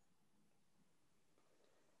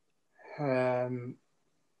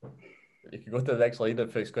 You can go to the next line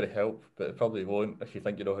if it's going to help, but it probably won't if you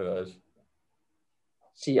think you know who it is.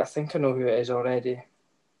 See, I think I know who it is already.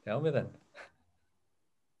 Tell me then.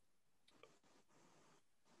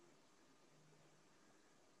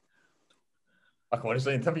 I can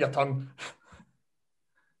honestly tip of your tongue.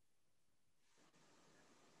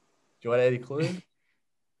 Do you want any clue?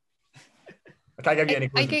 I can't give you any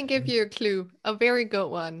clues. I can give you a clue. A very good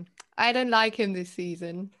one. I don't like him this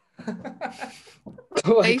season.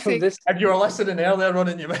 If you were listening earlier,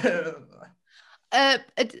 Ronan, you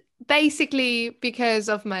basically because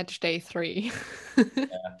of match day 3.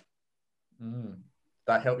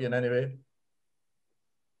 That helped you in any way?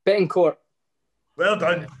 Bettencourt. Well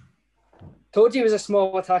done. Told you he was a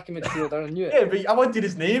small attacking midfielder. I knew it. Yeah, but I wanted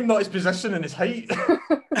his name, not his position and his height.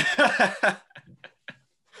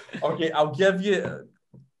 Okay, I'll give you.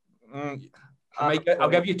 I'll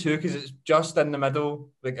give you 2 because it's just in the middle.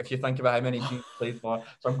 Like if you think about how many teams you played for,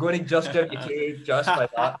 so I'm going to just give you 2, just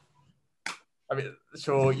like that. I mean,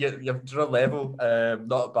 so you're level,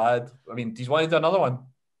 not bad. I mean, do you want to do another one?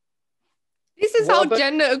 This is how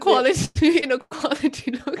gender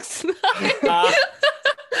inequality looks like.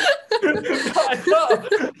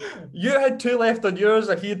 You had 2 left on yours,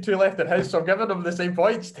 and he had 2 left on his, so I'm giving him the same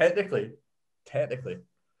points, technically.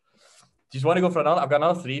 Do you want to go for another? I've got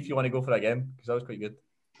another 3 if you want to go for it again, because that was quite good.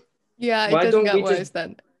 Yeah, it doesn't get worse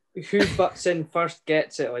then. Who butts in first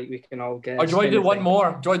gets it, like we can all get. Or do you want to do one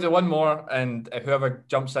more? Do you want to do one more, and whoever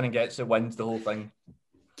jumps in and gets it wins the whole thing?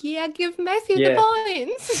 Yeah, give Matthew the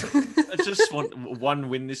points. I just want one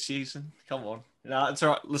win this season. Come on. No, it's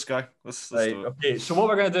all right. Let's go. Let's do it. Okay, so what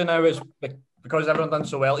we're going to do now is, because everyone done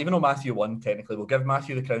so well, even though Matthew won, technically, we'll give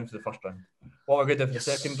Matthew the crown for the first round. What we're going to do for the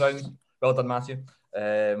second round, well done, Matthew.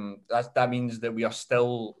 That means that we are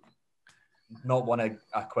still not won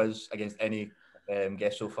a quiz against any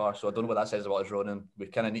guest so far. So I don't know what that says about us, Ronan. We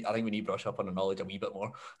kind of I think we need to brush up on the knowledge a wee bit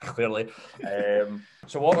more, clearly.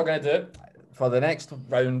 So what we're going to do for the next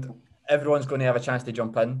round, everyone's going to have a chance to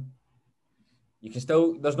jump in. You can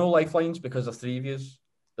still, there's no lifelines because there's 3 of you.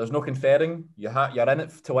 There's no conferring. You're in it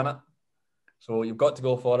to win it. So you've got to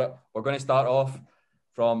go for it. We're going to start off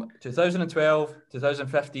from 2012,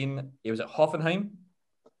 2015. He was at Hoffenheim.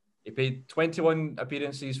 He played 21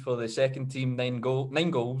 appearances for the second team, 9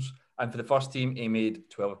 goals. And for the first team, he made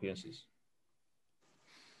 12 appearances.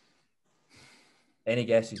 Any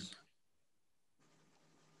guesses?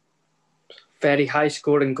 Very high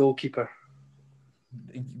scoring goalkeeper.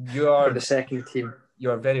 You are for the second team.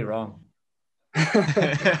 You are very wrong.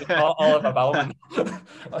 Oliver Baumann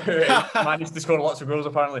managed to score lots of goals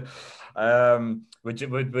apparently.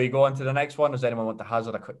 Would we go on to the next one? Does anyone want to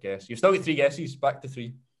hazard a quick guess? You've still got 3 guesses. Back to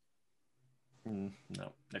 3.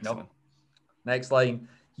 No. Next one. Next line.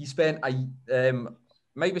 He spent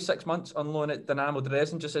maybe 6 months on loan at Dynamo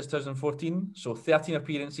Dresden, just as 2014. So 13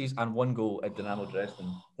 appearances and 1 goal at Dynamo Dresden,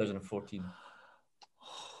 2014.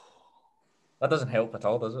 That doesn't help at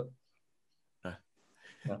all, does it?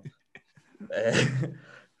 No.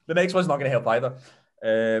 The next one's not going to help either.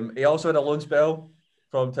 He also had a loan spell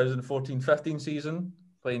from 2014-15 season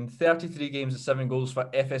playing 33 games and 7 goals for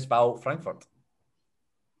FSV Frankfurt.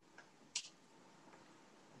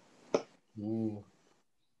 Ooh.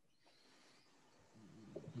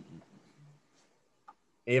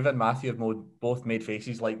 Eva and Matthew have both made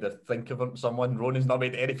faces like they think of someone. Ronan's not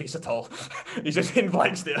made any face at all. He's just in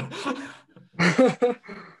blanks there.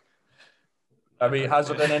 I mean, has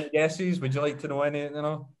there been any guesses? Would you like to know any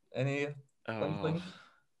things?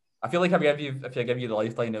 I feel like if I give you the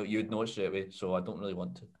lifeline, you would know it straight away, so I don't really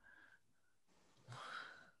want to.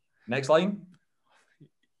 Next line?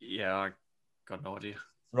 Yeah, I got no idea.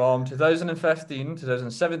 From 2015 to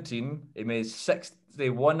 2017, he made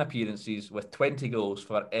 61 appearances with 20 goals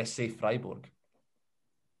for SC Freiburg.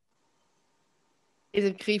 Is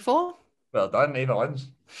it Grifo? Well done, Eva wins.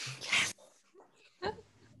 Yes.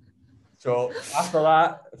 So after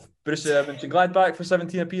that, Borussia Mönchengladbach for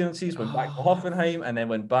 17 appearances, went back to Hoffenheim, and then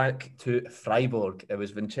went back to Freiburg. It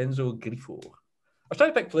was Vincenzo Grifo. I was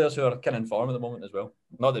trying to pick players who are kind of in form at the moment as well.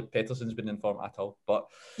 Not that Pettersson's been in form at all, but...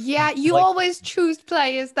 Yeah, you always choose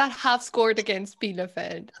players that have scored against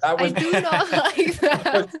Bielefeld. I do not like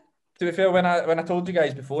that. To be fair, when I told you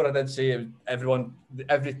guys before, I did say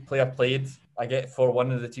every player played, I get for one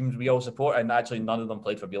of the teams we all support, and actually none of them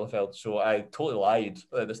played for Bielefeld, so I totally lied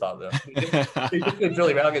at the start there. They just played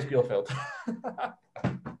really well against Bielefeld.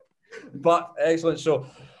 But excellent, so...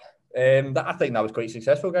 I think that was quite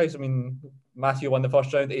successful, guys. I mean, Matthew won the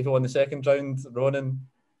first round, Eva won the second round, Ronan,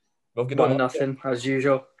 we've got 1-0 as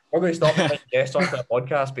usual. We're going to stop putting guests onto the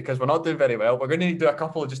podcast because we're not doing very well. We're going to need to do a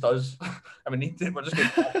couple of just us. We're just going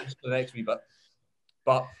to practice for the next wee bit.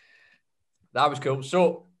 But that was cool.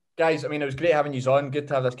 So, guys, I mean, it was great having you on. Good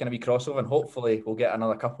to have this kind of wee crossover, and hopefully we'll get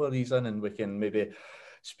another couple of these in and we can maybe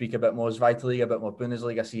speak a bit more Zweite Liga, a bit more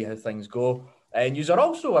Bundesliga, see how things go. And you are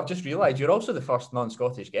also, I've just realised, you're also the first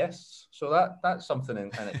non-Scottish guests. So that's something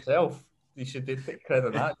in itself. You should take credit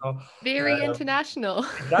on that. No? Very international.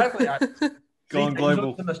 Exactly. Going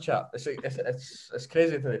global. In this chat. It's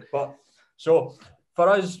crazy today. But so for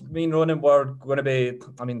us, me and Ronan, we're going to be,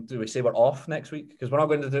 I mean, do we say we're off next week? Because we're not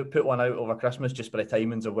going to put one out over Christmas just by the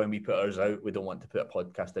timings of when we put ours out. We don't want to put a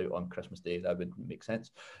podcast out on Christmas Day. That would make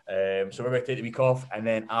sense. So we're going to take the week off, and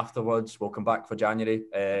then afterwards we'll come back for January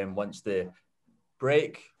once the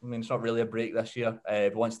break. I mean, it's not really a break this year.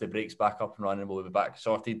 But once the break's back up and running, we'll be back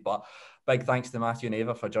sorted. But big thanks to Matthew and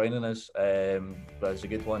Eva for joining us. It was a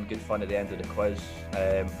good one, good fun at the end of the quiz.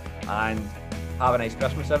 And have a nice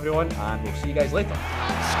Christmas, everyone, and we'll see you guys later.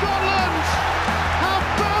 And Scotland have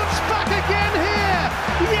bounced back again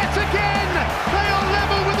here, yet again.